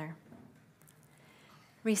together.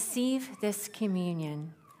 Receive this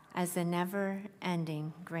communion as the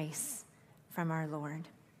never-ending grace from our Lord.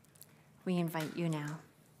 We invite you now.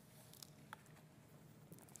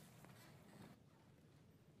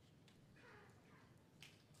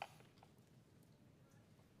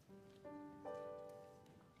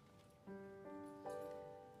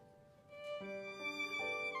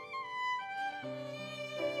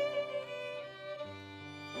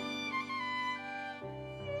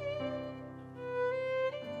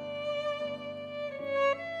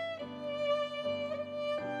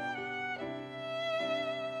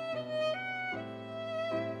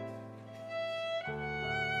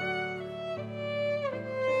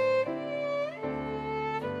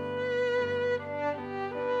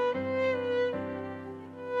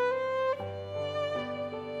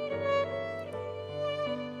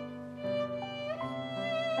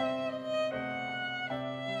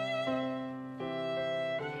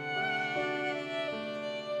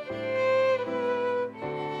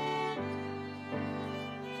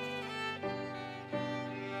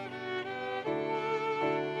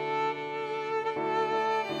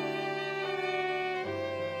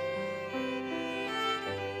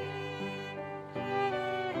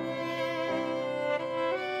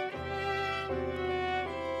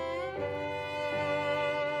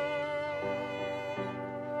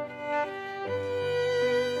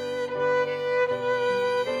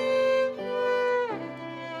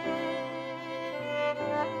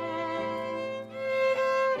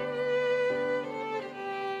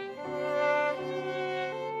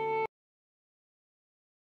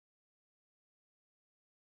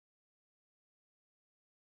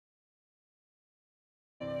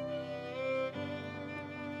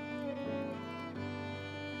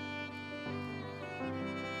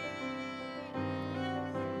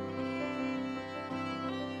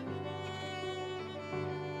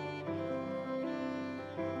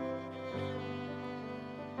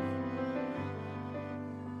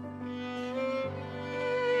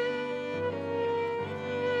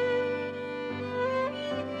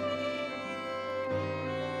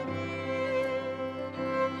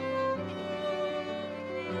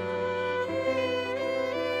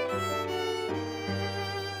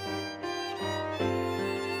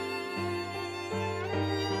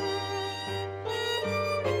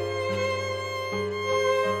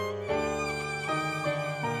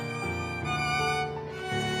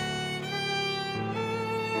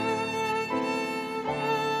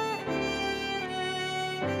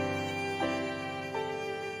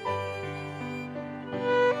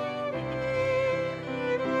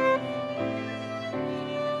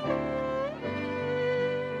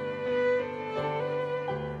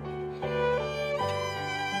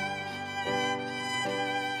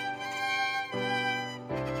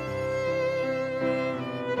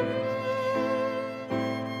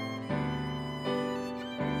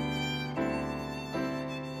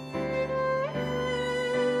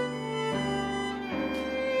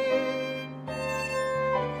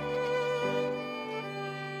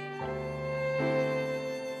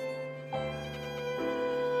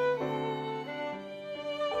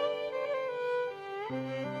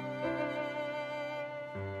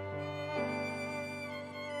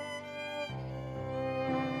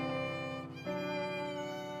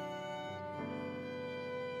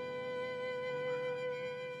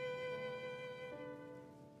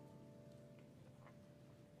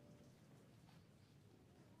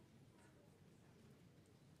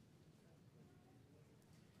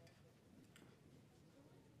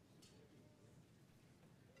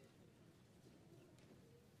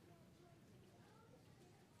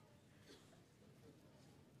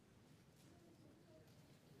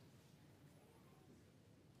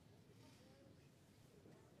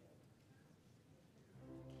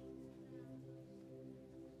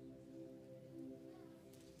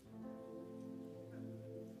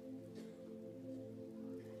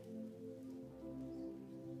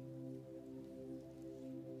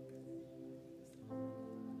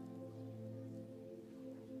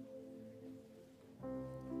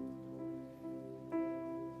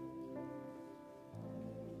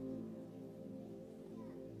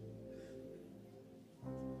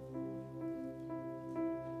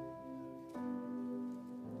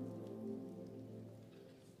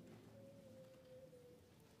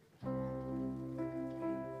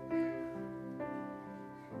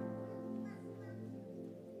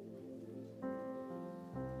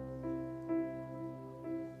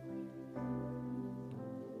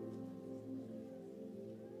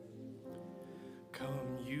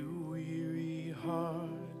 Come, you weary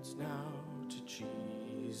hearts, now to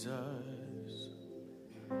Jesus.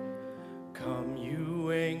 Come,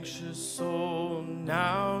 you anxious soul,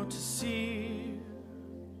 now to see.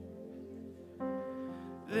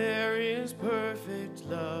 There is perfect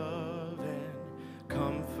love and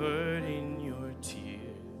comfort in your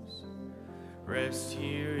tears. Rest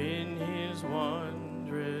here in his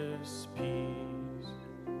wondrous peace.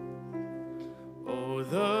 Oh,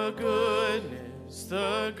 the goodness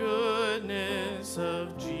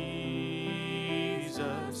of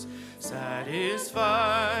Jesus.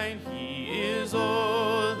 Satisfied, he is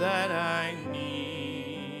all that I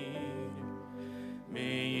need.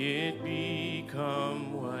 May it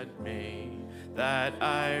become what may, that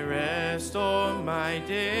I rest all my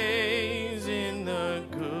days in the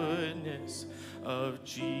goodness of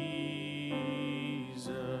Jesus.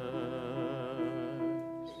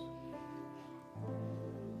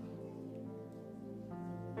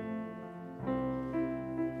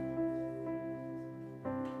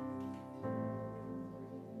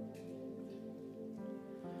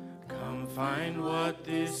 Come, find what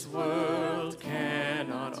this world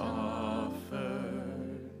cannot offer.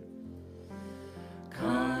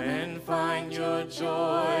 Come and find your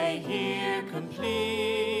joy here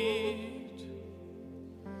complete.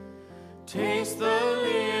 Taste the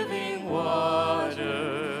living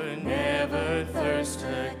water, never thirst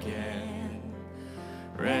again.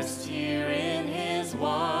 Rest here in his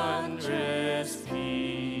wondrous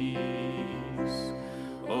peace.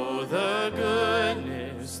 Oh, the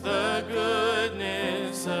goodness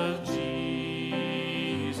of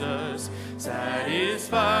Jesus.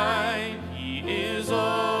 Satisfied, he is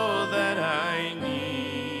all that I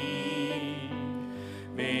need.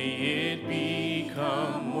 May it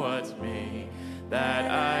become what may,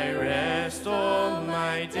 that I rest all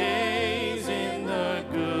my days in the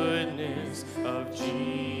goodness of Jesus.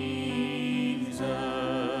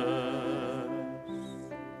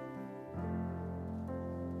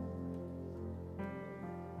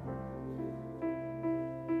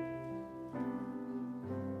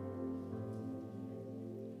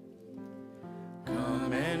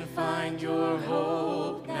 Come and find your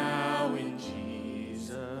hope now in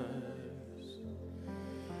Jesus.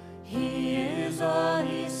 He is all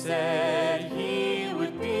he said he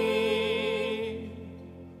would be.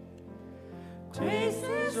 Grace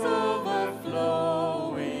is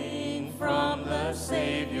overflowing from the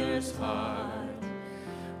Savior's heart.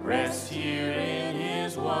 Rest here in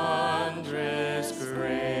his wondrous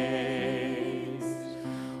grace.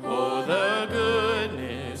 Oh, the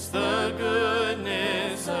goodness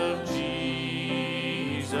of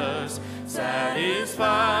Jesus.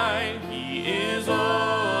 Satisfied, he is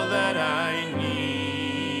all that I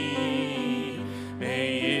need.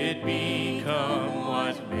 May it become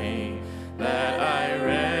what may, that I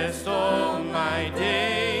rest all my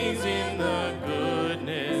days in the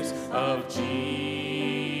goodness of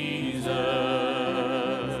Jesus.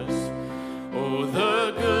 Oh,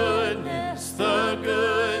 the goodness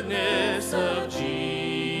of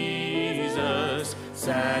Jesus.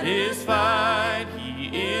 Satisfied, he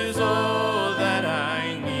is all that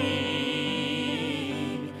I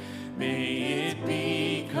need. May it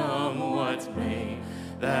become what may,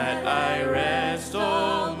 that I rest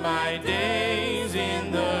all my days in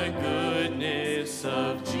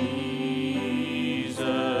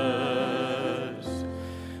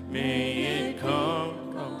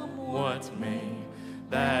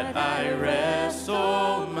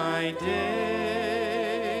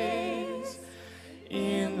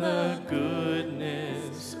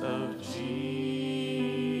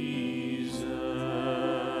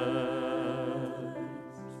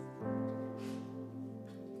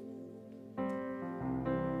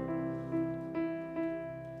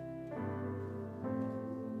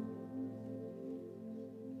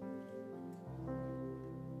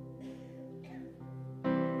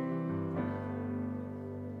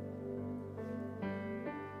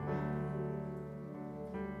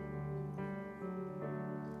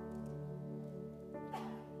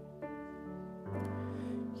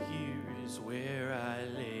is where I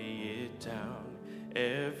lay it down,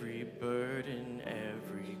 every burden,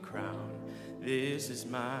 every crown. This is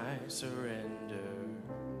my surrender.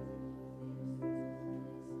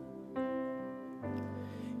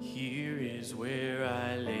 Here is where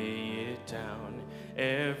I lay it down,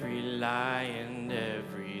 every lie and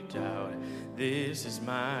every doubt. This is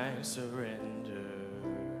my surrender.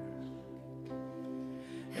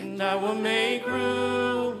 And I will make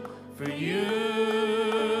room for you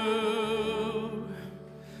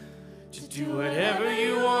to do whatever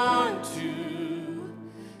you want to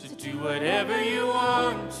do whatever you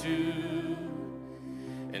want to.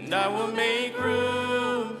 And I will make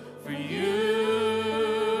room for you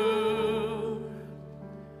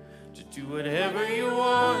to do whatever you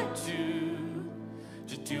want to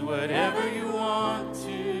do whatever you want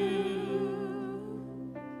to.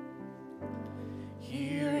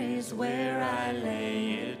 Here is where I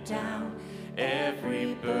lay it down,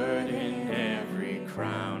 every burden, every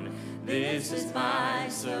crown. This is my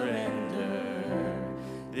surrender.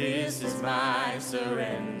 This is my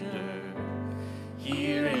surrender.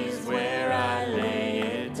 Here is where I lay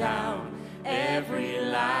it down, every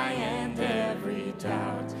lie and every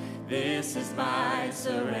doubt. This is my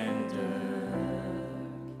surrender.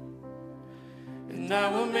 And I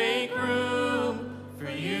will make room for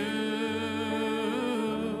you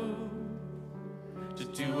to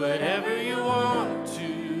do whatever you want to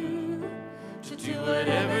do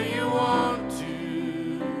whatever you want to.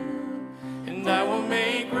 And I will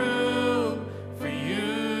make room for you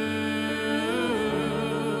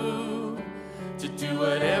to do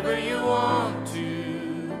whatever you want to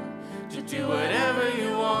do whatever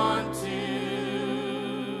you want to.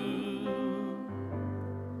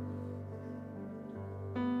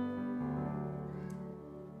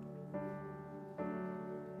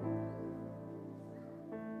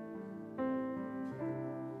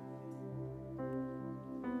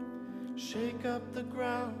 Shake up the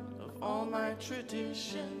ground of all my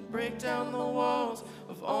tradition, break down the walls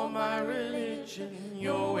of all my religion.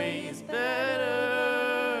 Your way is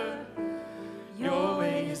better. Your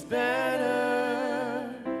way is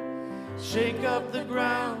better. Shake up the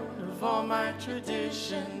ground of all my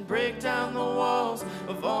tradition, break down the walls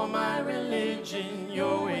of all my religion.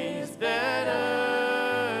 Your way is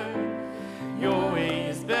better. Your way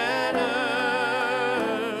is better.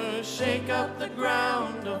 Shake up the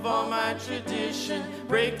ground of all my tradition,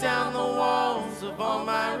 break down the walls of all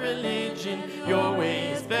my religion. Your way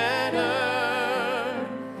is better.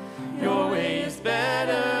 Your way is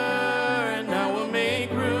better. And I will make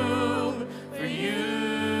room for you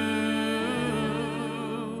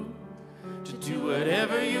to do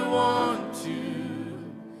whatever you want to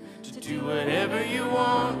do whatever you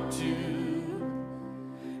want to.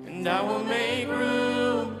 And I will make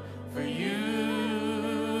room for you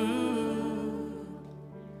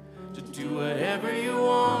to do whatever you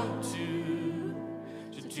want to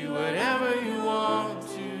do whatever you want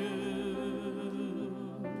to.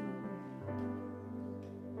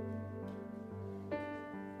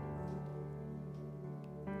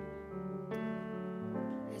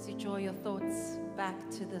 As you draw your thoughts back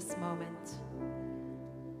to this moment,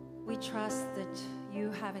 we trust that you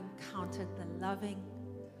have encountered the loving,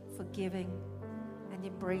 forgiving, and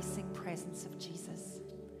embracing presence of Jesus.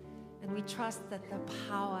 And we trust that the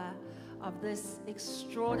power of this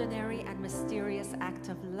extraordinary and mysterious act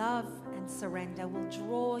of love and surrender will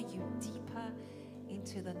draw you deeper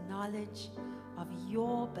into the knowledge of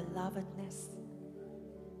your belovedness.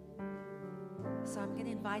 So I'm going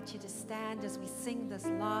to invite you to stand as we sing this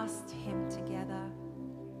last hymn together.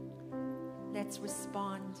 Let's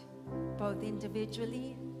respond both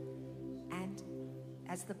individually and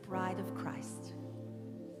as the bride of Christ.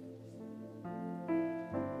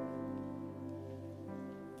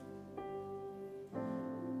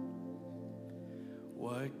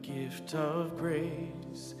 What gift of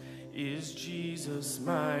grace is Jesus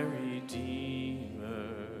my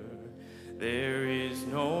Redeemer? There is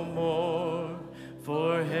no more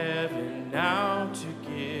for heaven now to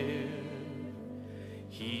give.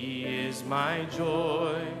 He is my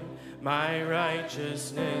joy, my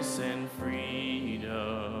righteousness and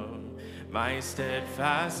freedom, my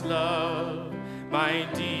steadfast love, my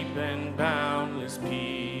deep and boundless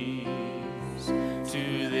peace.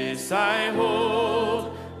 To this I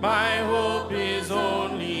hold, my hope is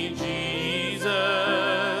only Jesus,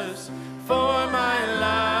 for my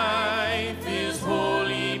life is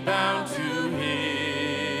wholly bound to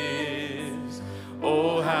His.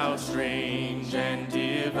 Oh, how strange and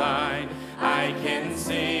divine, I can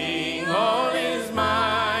sing all is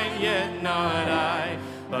mine, yet not I,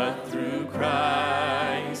 but through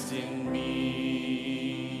Christ in me.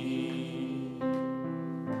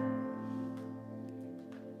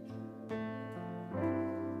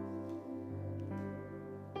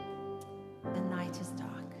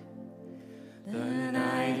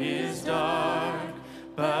 is dark,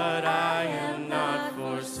 but I am not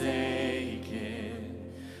forsaken.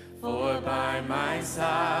 For by my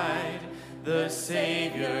side, the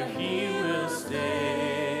Savior, he will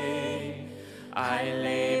stay. I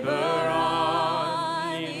labor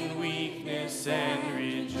on in weakness and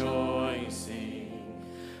rejoicing,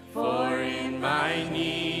 for in my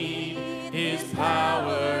need his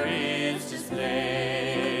power is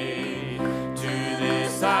displayed. To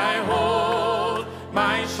this I hold,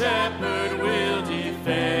 my shepherd will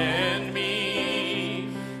defend me.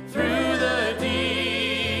 Through the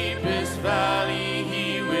deepest valley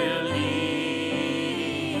he will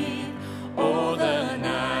lead. Oh, the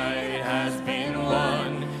night has been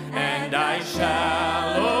won, and I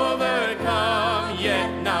shall overcome,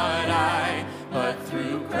 yet not I, but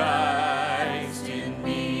through Christ in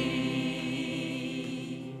me.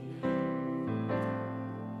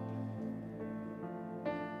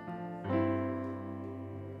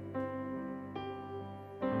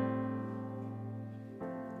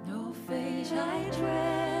 No fate I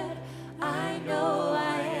dread, I know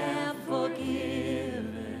I am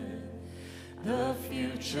forgiven. The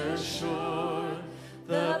future's sure,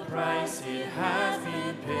 the price it has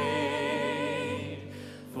been paid.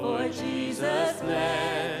 For Jesus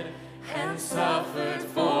bled and suffered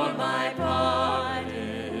for my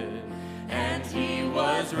pardon, and he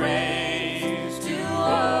was raised to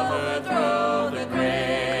overthrow the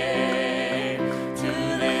grave. To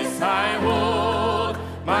this I hold,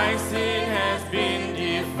 my sin has been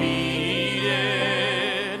defeated.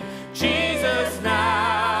 Jesus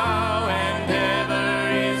now and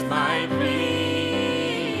ever is my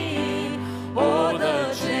plea. Oh,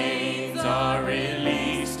 the chains are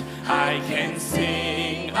released, I can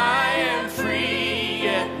sing, I am free,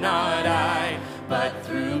 yet not I, but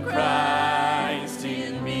through Christ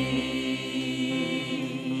in me.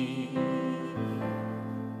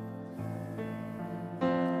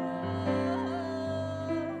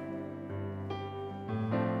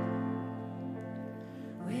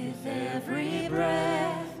 With every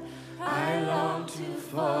breath, I long to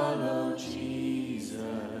follow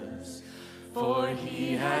Jesus, for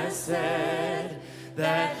he has said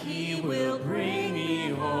that he will bring me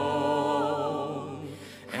home.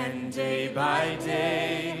 And day by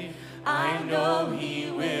day, I know he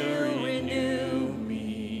will renew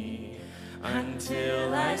me,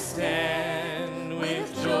 until I stand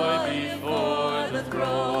with joy before the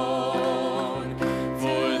throne.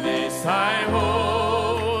 For this I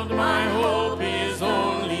hold, my hope is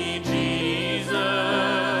only Jesus.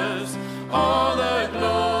 All the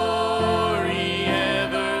glory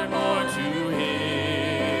evermore to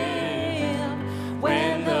him.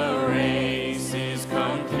 When the race is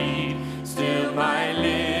complete, still my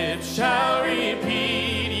lips shall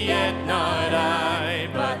repeat, yet not I,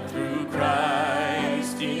 but through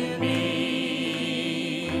Christ in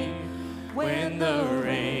me. When the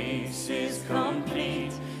race is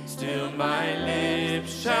complete, still my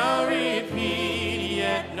lips shall repeat,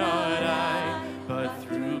 yet not I, but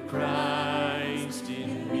through Christ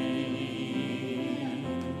in me.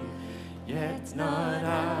 Yet not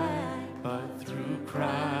I, but through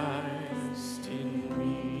Christ in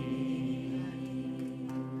me.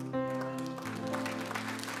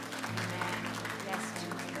 Yes,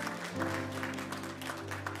 Jesus.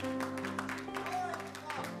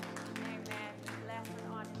 Amen. Bless and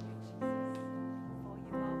honor you, Jesus. For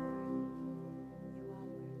you are worthy. You are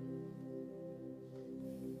worthy.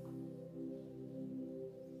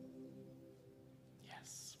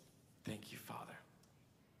 Yes. Thank you, Father.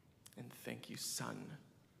 And thank you, Son.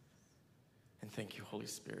 And thank you, Holy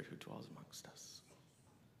Spirit, who dwells amongst us.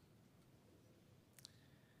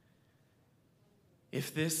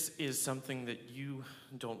 If this is something that you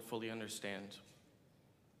don't fully understand,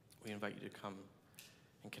 we invite you to come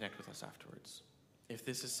and connect with us afterwards. If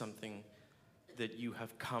this is something that you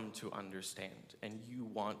have come to understand and you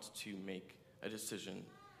want to make a decision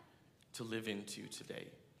to live into today,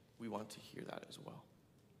 we want to hear that as well.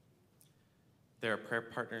 There are prayer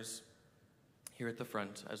partners here at the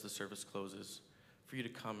front as the service closes for you to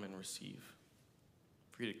come and receive,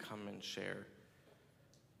 for you to come and share.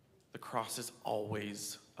 The cross is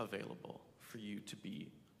always available for you to be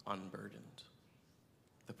unburdened.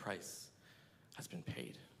 The price has been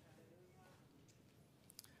paid.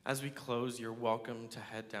 As we close, you're welcome to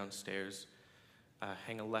head downstairs,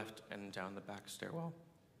 hang a left and down the back stairwell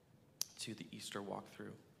to the Easter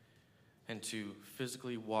walkthrough, and to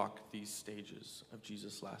physically walk these stages of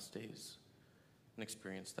Jesus' last days and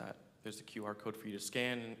experience that. There's a QR code for you to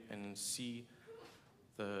scan and see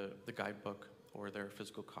the guidebook, or there are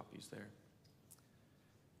physical copies there.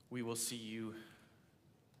 We will see you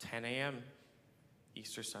 10 a.m.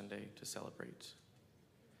 Easter Sunday to celebrate.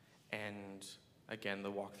 And again,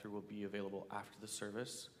 the walkthrough will be available after the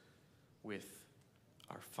service with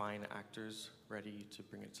our fine actors ready to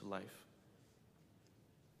bring it to life.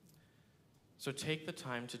 So take the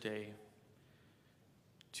time today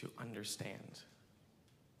to understand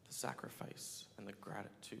the sacrifice and the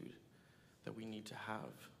gratitude that we need to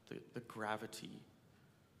have, the gravity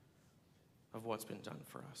of what's been done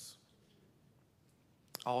for us.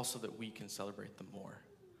 Also that we can celebrate them more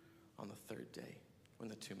on the third day when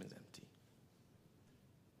the tomb is empty.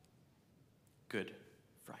 Good.